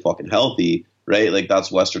it's really fucking healthy, right? Like that's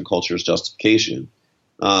Western culture's justification.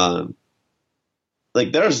 Like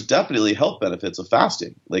there's definitely health benefits of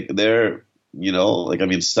fasting. Like Sal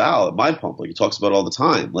at Mind Pump, like he talks about all the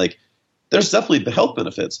time, like there's definitely health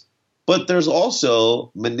benefits, but there's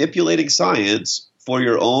also manipulating science for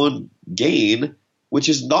your own gain, which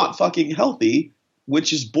is not fucking healthy,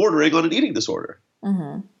 which is bordering on an eating disorder.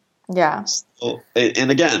 Mm-hmm. Yeah. So,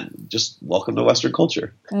 and again, just welcome to Western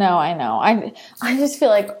culture. No, I know. I just feel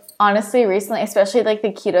like, honestly, recently, especially like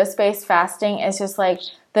the keto space, fasting is just like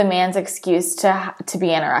the man's excuse to be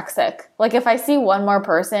anorexic. Like if I see one more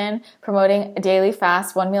person promoting a daily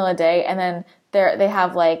fast, 1 meal a day, and then they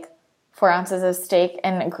have like 4 ounces of steak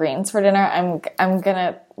and greens for dinner, I'm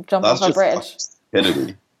gonna jump off a bridge.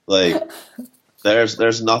 Stupidity. Like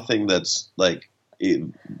there's nothing that's like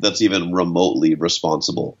that's even remotely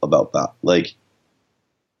responsible about that. Like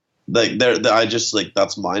I just like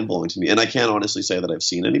that's mind blowing to me, and I can't honestly say that I've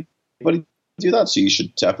seen anybody do that. So you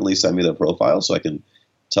should definitely send me their profile so I can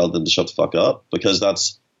tell them to shut the fuck up, because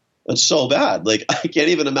that's so bad. Like I can't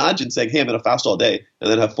even imagine saying, "Hey, I'm gonna fast all day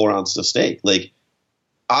and then have 4 ounces of steak." Like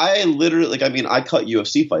I literally, I cut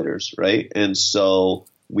UFC fighters, right, and so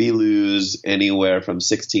we lose anywhere from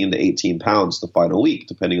 16 to 18 pounds the final week,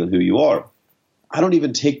 depending on who you are. I don't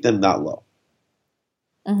even take them that low.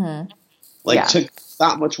 Mm-hmm. To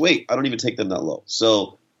that much weight, I don't even take them that low.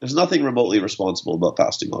 So there's nothing remotely responsible about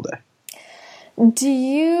fasting all day. Do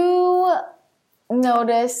you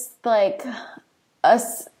notice like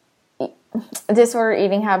disordered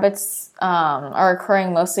eating habits are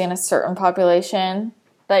occurring mostly in a certain population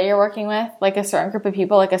that you're working with? Like a certain group of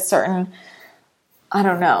people, like a certain, I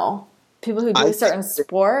don't know, people who do a certain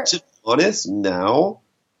sport? To be honest, now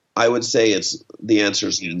I would say the answer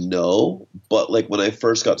is no. But like when I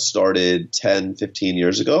first got started 10, 15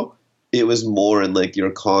 years ago, it was more in like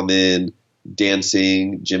your common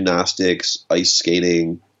dancing, gymnastics, ice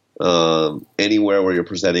skating, anywhere where you're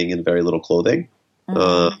presenting in very little clothing.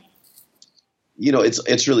 Mm-hmm.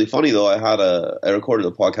 It's really funny though. I recorded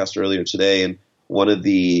a podcast earlier today, and one of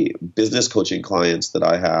the business coaching clients that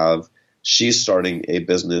I have, she's starting a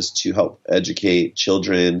business to help educate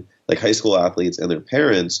children, like high school athletes and their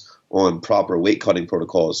parents, on proper weight cutting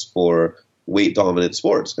protocols for weight dominant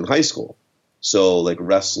sports in high school. So like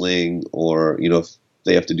wrestling, or, if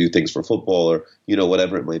they have to do things for football, or,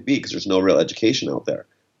 whatever it might be, because there's no real education out there.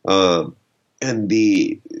 And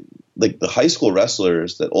the high school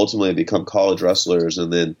wrestlers that ultimately become college wrestlers,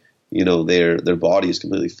 and then, their body is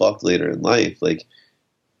completely fucked later in life. Like,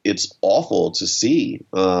 it's awful to see,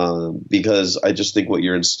 because I just think what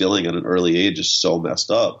you're instilling at an early age is so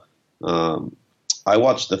messed up. I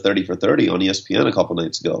watched the 30 for 30 on ESPN a couple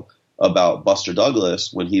nights ago about Buster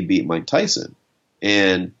Douglas when he beat Mike Tyson.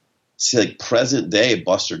 And it's like present day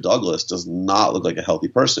Buster Douglas does not look like a healthy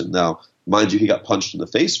person. Now, mind you, he got punched in the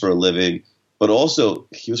face for a living, but also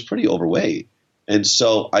he was pretty overweight. And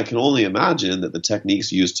so I can only imagine that the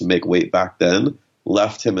techniques used to make weight back then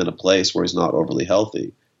left him in a place where he's not overly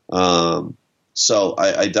healthy. So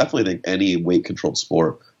I definitely think any weight controlled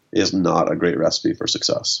sport is not a great recipe for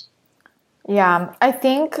success. Yeah, I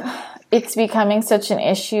think it's becoming such an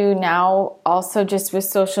issue now also just with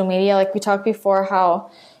social media. Like we talked before,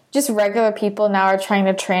 how just regular people now are trying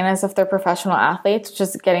to train as if they're professional athletes,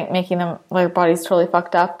 just making them, their bodies totally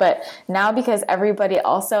fucked up. But now because everybody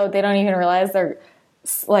also, they don't even realize they're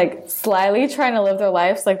like slyly trying to live their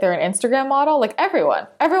lives like they're an Instagram model. Like everyone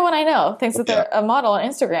I know thinks that they're a model on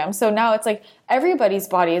Instagram. So now it's like everybody's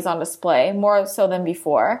body is on display more so than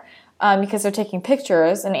before, because they're taking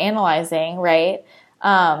pictures and analyzing, right?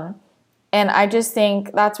 And I just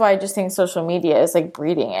think that's why I just think social media is like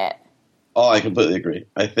breeding it. Oh, I completely agree.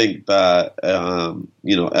 I think that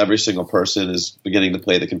every single person is beginning to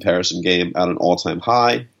play the comparison game at an all-time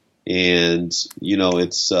high, and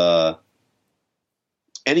it's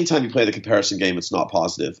anytime you play the comparison game, it's not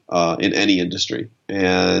positive in any industry,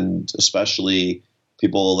 and especially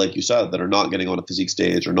people like you said that are not getting on a physique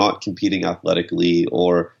stage or not competing athletically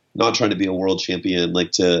or not trying to be a world champion.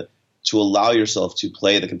 Like to allow yourself to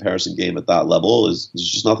play the comparison game at that level is there's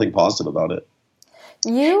just nothing positive about it.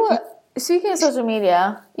 Speaking of social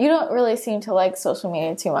media, you don't really seem to like social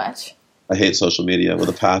media too much. I hate social media with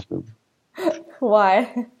a passion.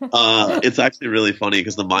 Why? It's actually really funny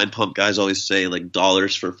because the Mind Pump guys always say like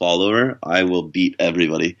dollars per follower. I will beat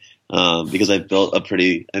everybody because I've built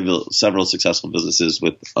several successful businesses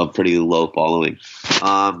with a pretty low following.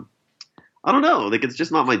 I don't know, like it's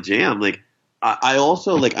just not my jam. Like I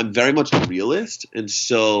also like I'm very much a realist, and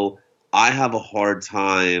so I have a hard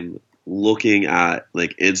time looking at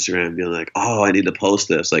like Instagram and being like, oh, I need to post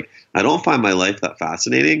this. Like I don't find my life that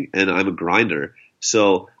fascinating, and I'm a grinder.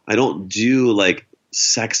 So I don't do like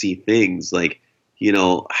sexy things. Like,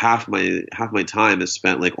 half my time is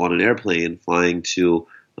spent like on an airplane flying to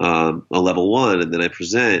a level 1, and then I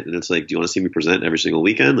present, and it's like, do you want to see me present every single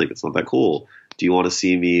weekend? Like, it's not that cool. Do you want to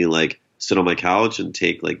see me like sit on my couch and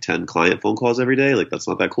take like 10 client phone calls every day? Like, that's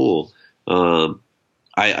not that cool.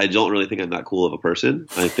 I don't really think I'm that cool of a person.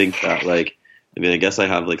 I think that I guess I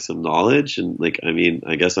have like some knowledge, and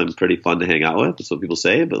I guess I'm pretty fun to hang out with. That's what people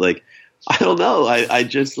say, but like, I don't know. I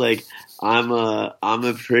just like, I'm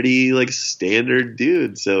a pretty like standard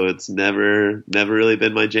dude. So it's never really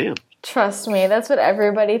been my jam. Trust me, that's what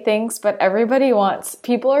everybody thinks, but everybody wants.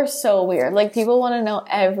 People are so weird. Like, people want to know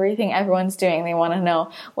everything everyone's doing. They want to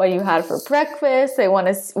know what you had for breakfast. They want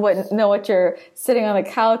to know what you're sitting on the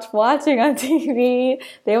couch watching on TV.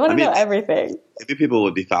 They want to know everything. Maybe people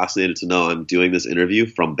would be fascinated to know I'm doing this interview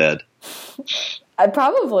from bed.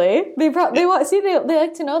 Probably. They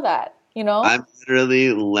like to know that, I'm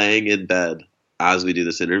literally laying in bed as we do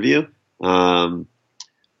this interview.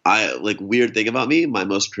 Weird thing about me, my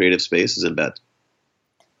most creative space is in bed.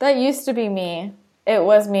 That used to be me. It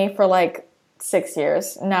was me for like 6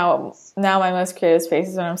 years. Now my most creative space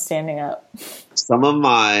is when I'm standing up. Some of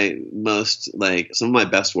my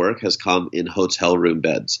best work has come in hotel room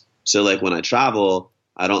beds. So like when I travel,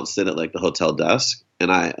 I don't sit at like the hotel desk. And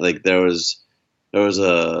there was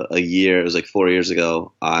a year, it was like 4 years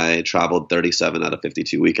ago, I traveled 37 out of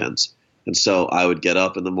 52 weekends. And so I would get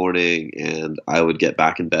up in the morning and I would get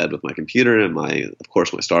back in bed with my computer and of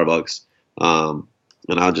course my Starbucks. And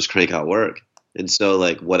I would just crank out work. And so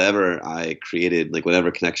like whatever I created, like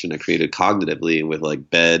whatever connection I created cognitively with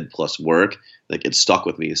like bed plus work, like it stuck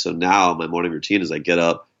with me. So now my morning routine is I get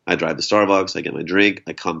up, I drive to Starbucks, I get my drink,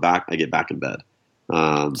 I come back, I get back in bed.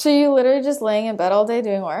 So you literally just laying in bed all day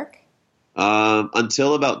doing work?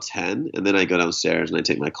 Until about 10, and then I go downstairs and I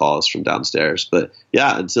take my calls from downstairs. But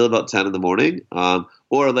yeah, until about 10 in the morning.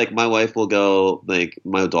 Or like my wife will go, like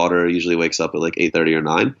my daughter usually wakes up at like 8:30 or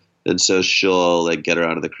 9. And so she'll like get her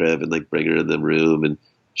out of the crib and like bring her in the room, and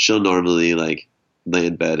she'll normally like lay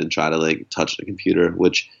in bed and try to like touch the computer,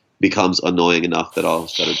 which becomes annoying enough that I'll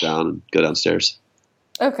shut it down and go downstairs.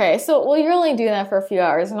 Okay. So, you're only doing that for a few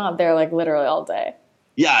hours, you're not there like literally all day.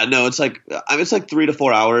 Yeah, no, it's like 3 to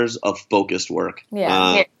 4 hours of focused work.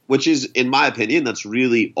 Yeah. Which is, in my opinion, that's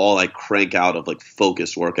really all I crank out of like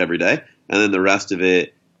focused work every day. And then the rest of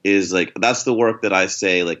it is like, that's the work that I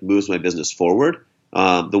say like moves my business forward.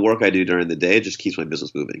 The work I do during the day just keeps my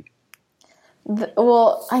business moving.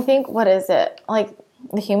 Well, I think, what is it? Like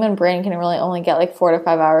the human brain can really only get like 4 to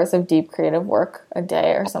 5 hours of deep creative work a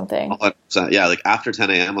day or something. 100%. Yeah, like after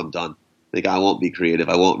 10 a.m. I'm done. Like I won't be creative.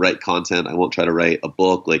 I won't write content. I won't try to write a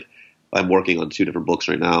book. Like I'm working on 2 different books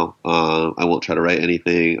right now. I won't try to write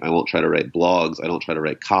anything. I won't try to write blogs. I don't try to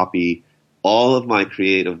write copy. All of my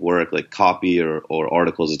creative work, like copy or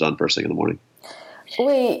articles, is done first thing in the morning.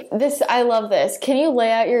 Wait, I love this. Can you lay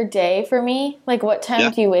out your day for me? Like what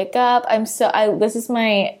time do you wake up? I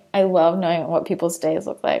love knowing what people's days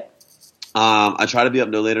look like. I try to be up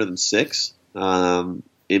no later than 6.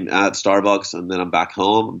 At Starbucks, and then I'm back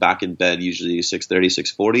home. I'm back in bed usually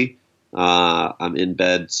 6:30, 6:40. I'm in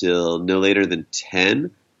bed till no later than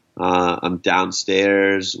 10. I'm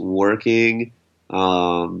downstairs working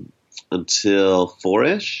until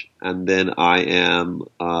 4-ish, and then I am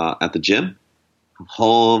at the gym. I'm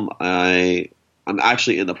home. I'm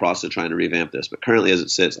actually in the process of trying to revamp this, but currently as it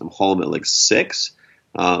sits, I'm home at like 6.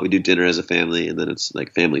 We do dinner as a family, and then it's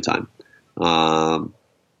like family time.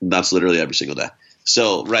 That's literally every single day.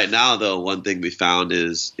 So right now, though, one thing we found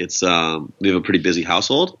is we have a pretty busy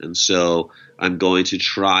household, and so I'm going to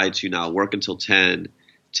try to now work until 10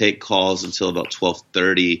 take calls until about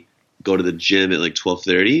 12:30, go to the gym at like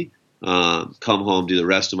 12:30, come home, do the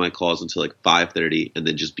rest of my calls until like 5:30, and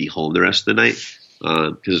then just be home the rest of the night.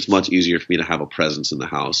 Because it's much easier for me to have a presence in the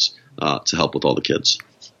house to help with all the kids.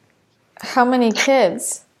 How many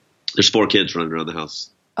kids? There's 4 kids running around the house.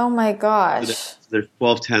 Oh my gosh. They're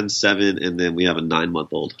 12, 10, 7, and then we have a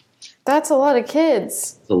 9-month-old. That's a lot of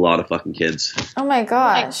kids. It's a lot of fucking kids. Oh my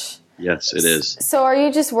gosh. Yes, it is. So are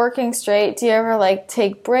you just working straight? Do you ever like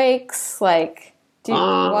take breaks? Like, do you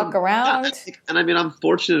walk around? Yeah, and I mean, I'm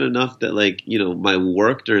fortunate enough that like, you know, my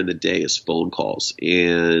work during the day is phone calls,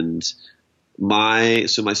 and my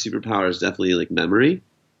superpower is definitely like memory.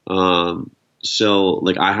 So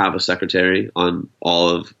like I have a secretary on all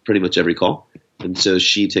of pretty much every call. And so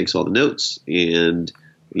she takes all the notes, and,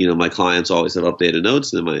 you know, my clients always have updated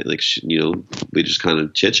notes, and then we just kind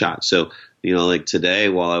of chit chat. So, you know, like today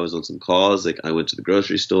while I was on some calls, like I went to the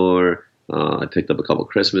grocery store, I picked up a couple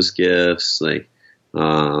Christmas gifts, like,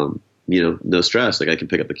 you know, no stress. Like I can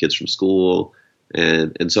pick up the kids from school.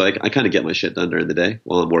 And so I kind of get my shit done during the day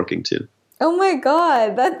while I'm working too. Oh my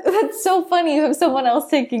God. That's so funny. You have someone else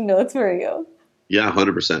taking notes for you. Yeah,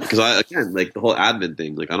 100%. Because again, like the whole admin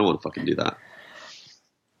thing, like I don't want to fucking do that.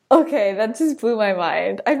 Okay, that just blew my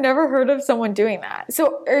mind. I've never heard of someone doing that.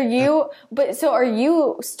 So are you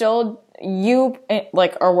still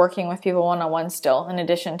are working with people one-on-one still in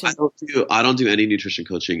addition to? I don't do any nutrition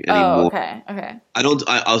coaching anymore. Oh, okay.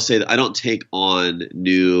 I'll say that I don't take on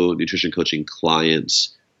new nutrition coaching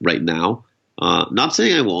clients right now. Not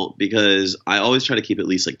saying I won't, because I always try to keep at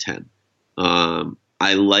least like 10.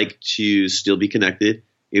 I like to still be connected.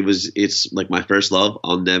 It's like my first love.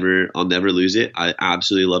 I'll never lose it. I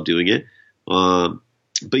absolutely love doing it.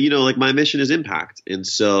 But you know, like my mission is impact. And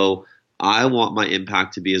so I want my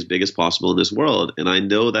impact to be as big as possible in this world. And I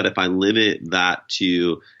know that if I limit that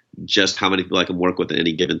to just how many people I can work with at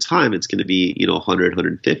any given time, it's going to be, you know, 100,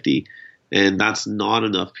 150. And that's not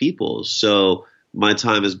enough people. So my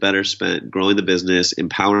time is better spent growing the business,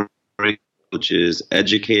 empowering coaches,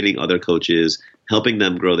 educating other coaches, helping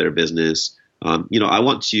them grow their business. You know, I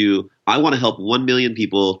want to help 1 million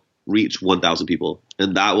people reach 1,000 people,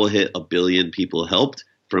 and that will hit 1 billion people helped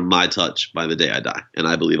from my touch by the day I die. And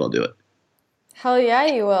I believe I'll do it. Hell yeah,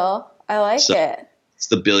 you will. I like it. It's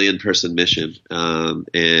the 1 billion person mission.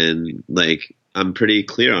 And like, I'm pretty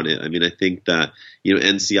clear on it. I mean, I think that, you know,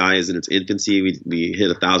 NCI is in its infancy. We hit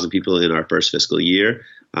 1,000 people in our first fiscal year.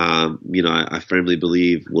 You know, I firmly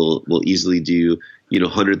believe we'll easily do, you know,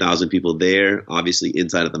 100,000 people there, obviously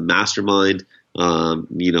inside of the mastermind.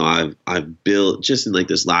 You know, I've built just in like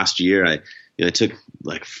this last year, I took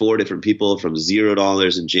like 4 different people from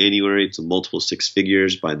 $0 in January to multiple 6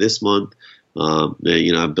 figures by this month.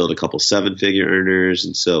 You know, I've built a couple 7-figure earners.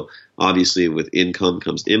 And so obviously with income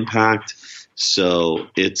comes impact. So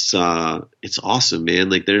it's awesome, man.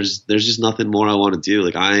 Like there's just nothing more I want to do.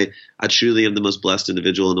 Like I truly am the most blessed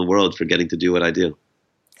individual in the world for getting to do what I do.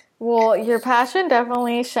 Well, your passion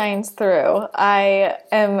definitely shines through. I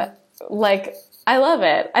love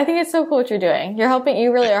it. I think it's so cool what you're doing.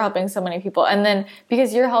 You really are helping so many people. And then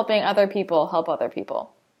because you're helping other people help other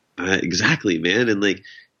people. Exactly, man. And like,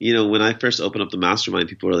 you know, when I first opened up the mastermind,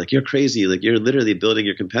 people were like, you're crazy. Like you're literally building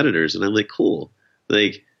your competitors. And I'm like, cool.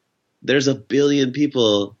 Like there's 1 billion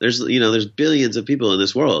people. There's billions of people in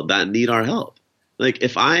this world that need our help. Like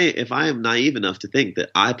if I am naive enough to think that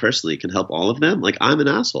I personally can help all of them, like I'm an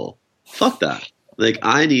asshole. Fuck that. Like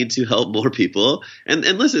I need to help more people. And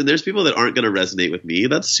listen, there's people that aren't going to resonate with me.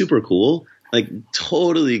 That's super cool. Like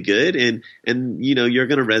totally good. And you know, you're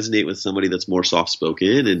going to resonate with somebody that's more soft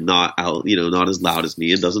spoken and not as loud as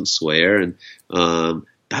me and doesn't swear. And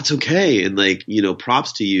that's okay. And like, you know,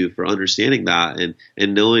 props to you for understanding that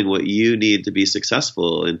and knowing what you need to be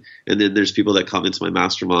successful. And then there's people that come into my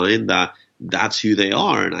mastermind that's who they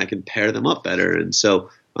are, and I can pair them up better. And so,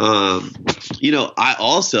 you know,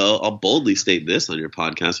 I'll boldly state this on your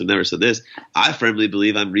podcast. I've never said this. I firmly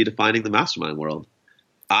believe I'm redefining the mastermind world.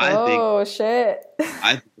 I think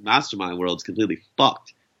the mastermind world's completely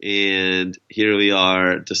fucked. And here we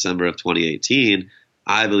are, December of 2018.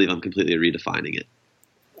 I believe I'm completely redefining it.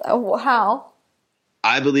 How?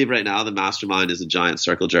 I believe right now the mastermind is a giant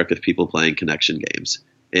circle jerk of people playing connection games,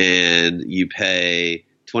 and you pay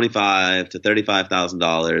 $25,000 to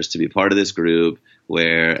 $35,000 to be part of this group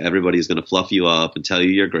where everybody's going to fluff you up and tell you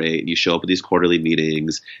you're great. And you show up at these quarterly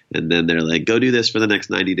meetings, and then they're like, go do this for the next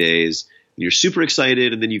 90 days. And you're super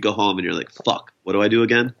excited. And then you go home and you're like, fuck, what do I do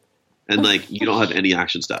again? And like, you don't have any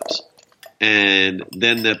action steps. And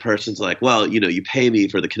then the person's like, well, you know, you pay me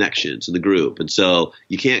for the connections in the group. And so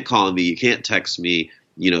you can't call me, you can't text me.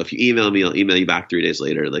 You know, if you email me, I'll email you back 3 days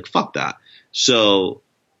later. Like, fuck that. So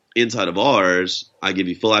inside of ours, I give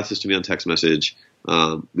you full access to me on text message.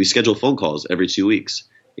 We schedule phone calls every 2 weeks.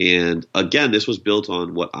 And again, this was built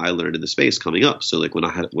on what I learned in the space coming up. So like when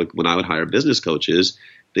I would hire business coaches,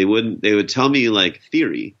 they would tell me like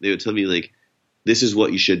theory. They would tell me like, this is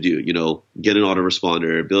what you should do, get an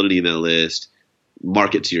autoresponder, build an email list,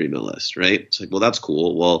 market to your email list, right? It's like, well, that's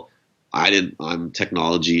cool. Well, I'm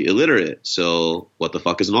technology illiterate. So what the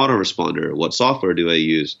fuck is an autoresponder? What software do I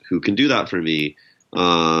use? Who can do that for me?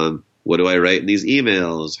 What do I write in these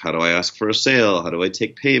emails? How do I ask for a sale? How do I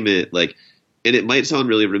take payment? Like, and it might sound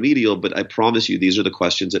really remedial, but I promise you, these are the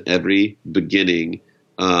questions that every beginning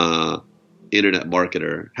internet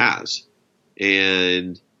marketer has.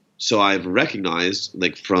 And so I've recognized,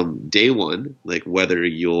 like from day one, like whether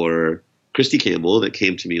you're Christy Campbell that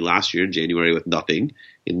came to me last year in January with nothing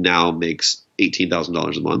and now makes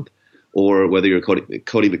 $18,000 a month, or whether you're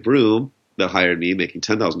Cody McBroom that hired me making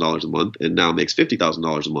 $10,000 a month and now makes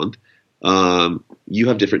 $50,000 a month, you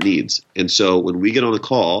have different needs. And so when we get on a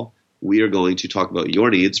call, we are going to talk about your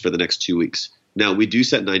needs for the next 2 weeks. Now, we do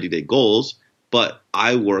set 90-day goals, but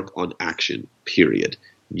I work on action, period.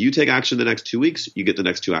 You take action the next 2 weeks, you get the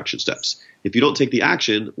next 2 action steps. If you don't take the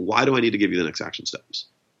action, why do I need to give you the next action steps?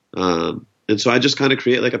 And so I just kind of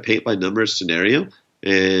create like a paint by numbers scenario,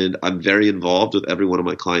 and I'm very involved with every one of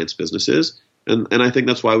my clients' businesses. And I think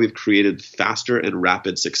that's why we've created faster and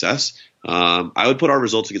rapid success. I would put our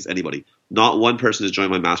results against anybody. Not one person has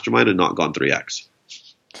joined my mastermind and not gone 3X.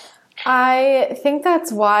 I think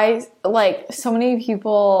that's why, like, so many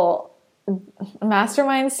people,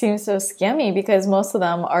 masterminds seem so scammy because most of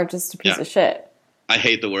them are just a piece of shit. I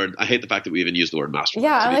hate the fact that we even use the word mastermind.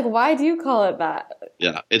 Yeah, I'm like, why do you call it that?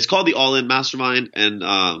 Yeah, it's called the All In Mastermind, and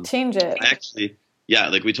change it.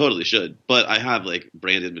 Like we totally should. But I have like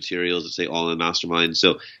branded materials that say All In Mastermind.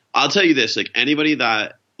 So I'll tell you this: like anybody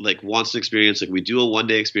that like wants to experience, like we do a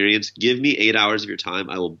 1-day experience. Give me 8 hours of your time,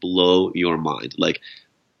 I will blow your mind. Like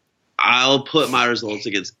I'll put my results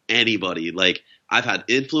against anybody. Like I've had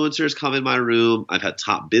influencers come in my room. I've had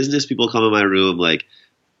top business people come in my room. Like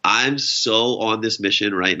I'm so on this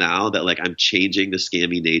mission right now that like I'm changing the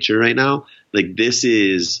scammy nature right now. Like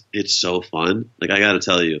it's so fun. Like I got to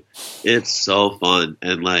tell you, it's so fun.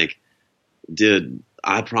 And like, dude,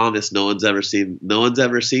 I promise no one's ever seen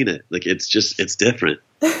it. Like it's different.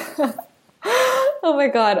 Oh my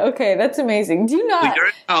God. Okay. That's amazing. Do you not? Like, you're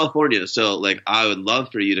in California. So like, I would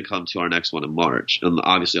love for you to come to our next one in March. And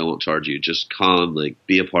obviously I won't charge you. Just come, like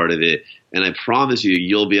be a part of it. And I promise you,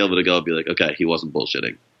 you'll be able to go and be like, okay, he wasn't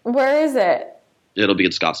bullshitting. Where is it? It'll be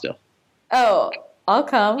in Scottsdale. Oh, I'll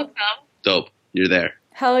come. Dope. You're there.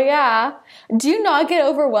 Hell yeah. Do you not get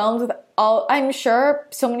overwhelmed with I'm sure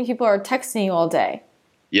so many people are texting you all day.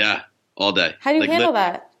 Yeah, all day. How do you handle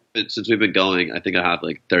that? Since we've been going, I think I have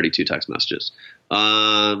like 32 text messages.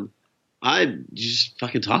 I just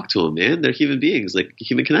fucking talk to them, man. They're human beings, like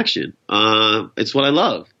human connection. It's what I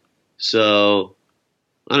love. So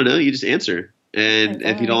I don't know. You just answer. And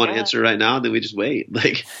if you don't want to answer right now, then we just wait.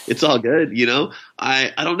 Like it's all good.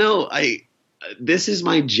 I don't know. This is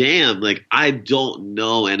my jam. Like I don't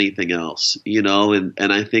know anything else, and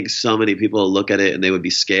I think so many people look at it and they would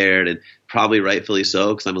be scared, and probably rightfully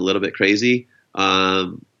so, because I'm a little bit crazy.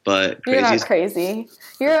 But you're not crazy.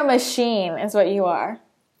 You're a machine is what you are.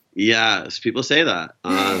 Yes. People say that.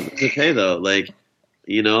 It's okay though. Like,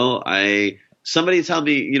 somebody tell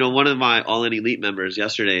me, one of my All In Elite members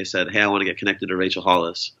yesterday said, hey, I want to get connected to Rachel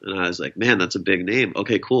Hollis. And I was like, man, that's a big name.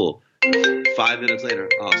 Okay, cool. 5 minutes later,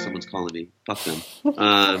 oh, someone's calling me. Fuck them.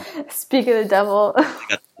 Speak of the devil. I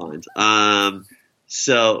got the lines.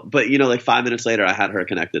 But like 5 minutes later, I had her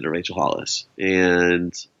connected to Rachel Hollis,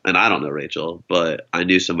 and I don't know Rachel, but I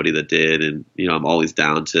knew somebody that did, and I'm always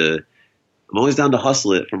down to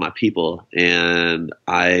hustle it for my people, and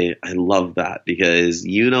I love that because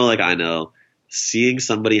like I know, seeing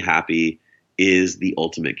somebody happy is the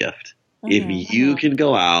ultimate gift. Mm-hmm. If you can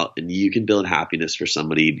go out and you can build happiness for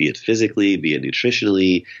somebody, be it physically, be it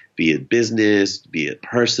nutritionally, be it business, be it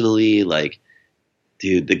personally, like,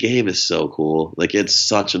 dude, the game is so cool. Like, it's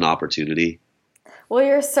such an opportunity. Well,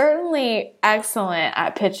 you're certainly excellent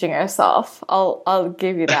at pitching yourself. I'll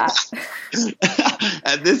give you that.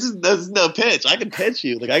 And this is no pitch. I can pitch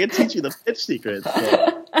you. Like, I can teach you the pitch secrets.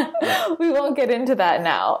 So. We won't get into that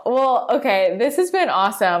now. Well, okay, this has been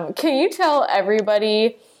awesome. Can you tell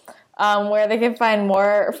everybody where they can find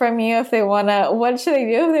more from you if they want to? What should they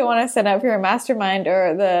do if they want to set up your mastermind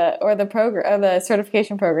or the program or the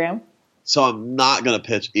certification program? So I'm not going to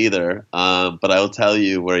pitch either, but I will tell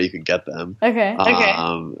you where you can get them. Okay.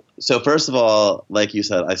 So first of all, like you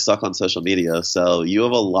said, I suck on social media. So you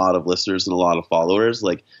have a lot of listeners and a lot of followers.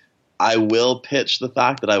 Like, I will pitch the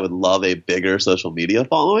fact that I would love a bigger social media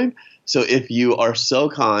following. So if you are so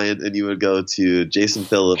kind and you would go to Jason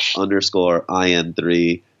Phillips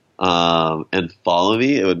 _IN3 and follow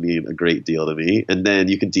me, it would mean a great deal to me. And then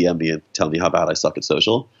you can DM me and tell me how bad I suck at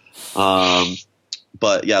social.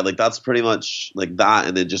 But yeah, like that's pretty much like that.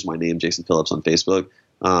 And then just my name, Jason Phillips on Facebook.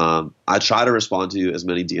 I try to respond to as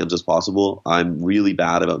many DMs as possible. I'm really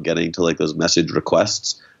bad about getting to like those message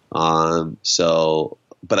requests.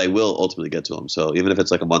 But I will ultimately get to them. So even if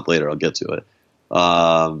it's like a month later, I'll get to it.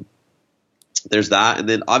 There's that. And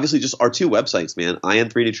then obviously just our 2 websites, man,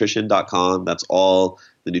 in3nutrition.com. That's all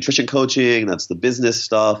the nutrition coaching. That's the business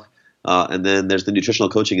stuff. And then there's the Nutritional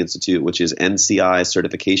Coaching Institute, which is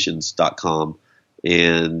ncicertifications.com.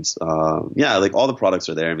 And yeah, like all the products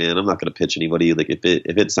are there, man. I'm not going to pitch anybody. Like if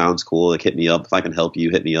it sounds cool, like hit me up. If I can help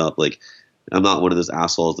you, hit me up. Like I'm not one of those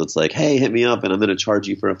assholes that's like, hey, hit me up and I'm going to charge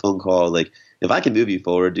you for a phone call. Like if I can move you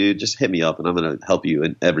forward, dude, just hit me up and I'm going to help you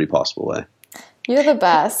in every possible way. You're the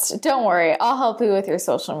best. Don't worry. I'll help you with your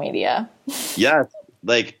social media. Yeah.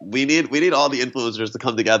 Like we need all the influencers to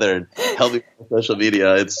come together and help me with social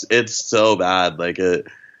media. It's so bad. Like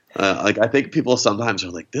I think people sometimes are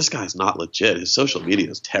like, this guy's not legit. His social media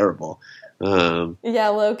is terrible. Yeah,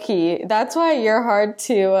 low key. That's why you're hard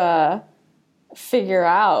to figure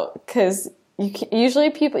out, because usually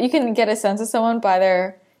you can get a sense of someone by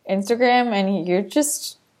their Instagram, and you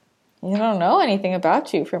don't know anything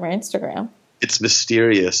about you from your Instagram. It's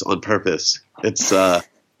mysterious on purpose. It's like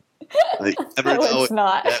never no, know it's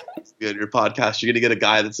not. In your podcast, you're gonna get a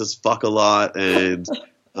guy that says fuck a lot and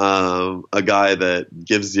a guy that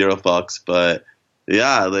gives 0 fucks. But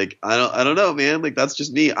yeah, like I don't know, man. Like that's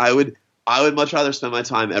just me. I would much rather spend my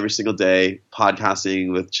time every single day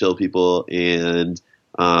podcasting with chill people and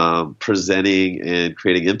presenting and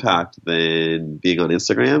creating impact than being on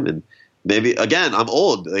Instagram. And maybe again, I'm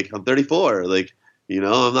old. Like I'm 34. Like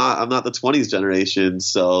I'm not the 20s generation.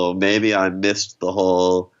 So maybe I missed the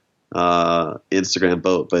whole Instagram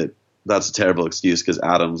boat. But that's a terrible excuse because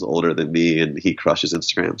Adam's older than me and he crushes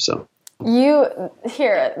Instagram. So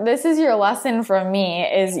this is your lesson from me: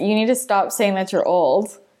 is you need to stop saying that you're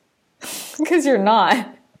old because you're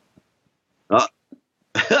not.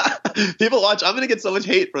 People watch. I'm gonna get so much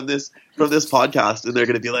hate from this podcast, and they're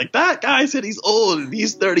gonna be like, "That guy said he's old and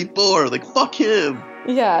he's 34. Like, fuck him."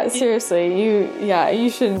 Yeah, seriously, you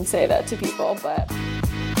shouldn't say that to people. But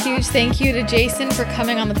huge thank you to Jason for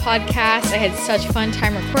coming on the podcast. I had such a fun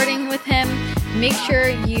time recording with him. Make sure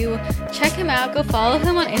you check him out. Go follow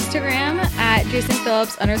him on Instagram at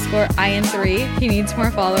JasonPhillips _IN3. He needs more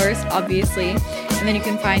followers, obviously. And then you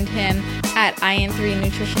can find him at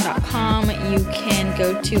in3nutrition.com. You can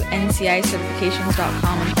go to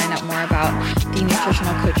ncicertifications.com and find out more about the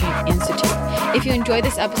Nutritional Coaching Institute. If you enjoyed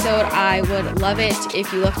this episode, I would love it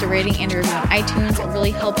if you left a rating and a review on iTunes. It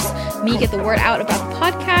really helps me get the word out about the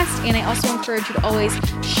podcast. And I also encourage you to always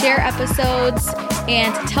share episodes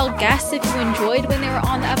and tell guests if you enjoyed when they were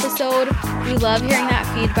on the episode. We love hearing that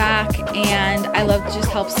feedback, and I love to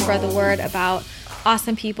just help spread the word about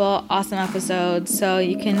awesome people, awesome episodes, so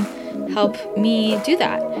you can help me do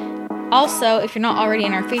that. Also, if you're not already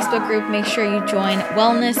in our Facebook group, make sure you join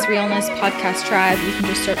Wellness Realness Podcast Tribe. You can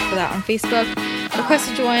just search for that on Facebook. Request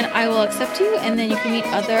to join, I will accept you, and then you can meet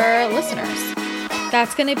other listeners.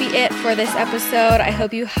 That's going to be it for this episode. I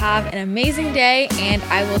hope you have an amazing day, and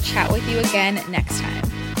I will chat with you again next time.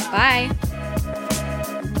 Bye.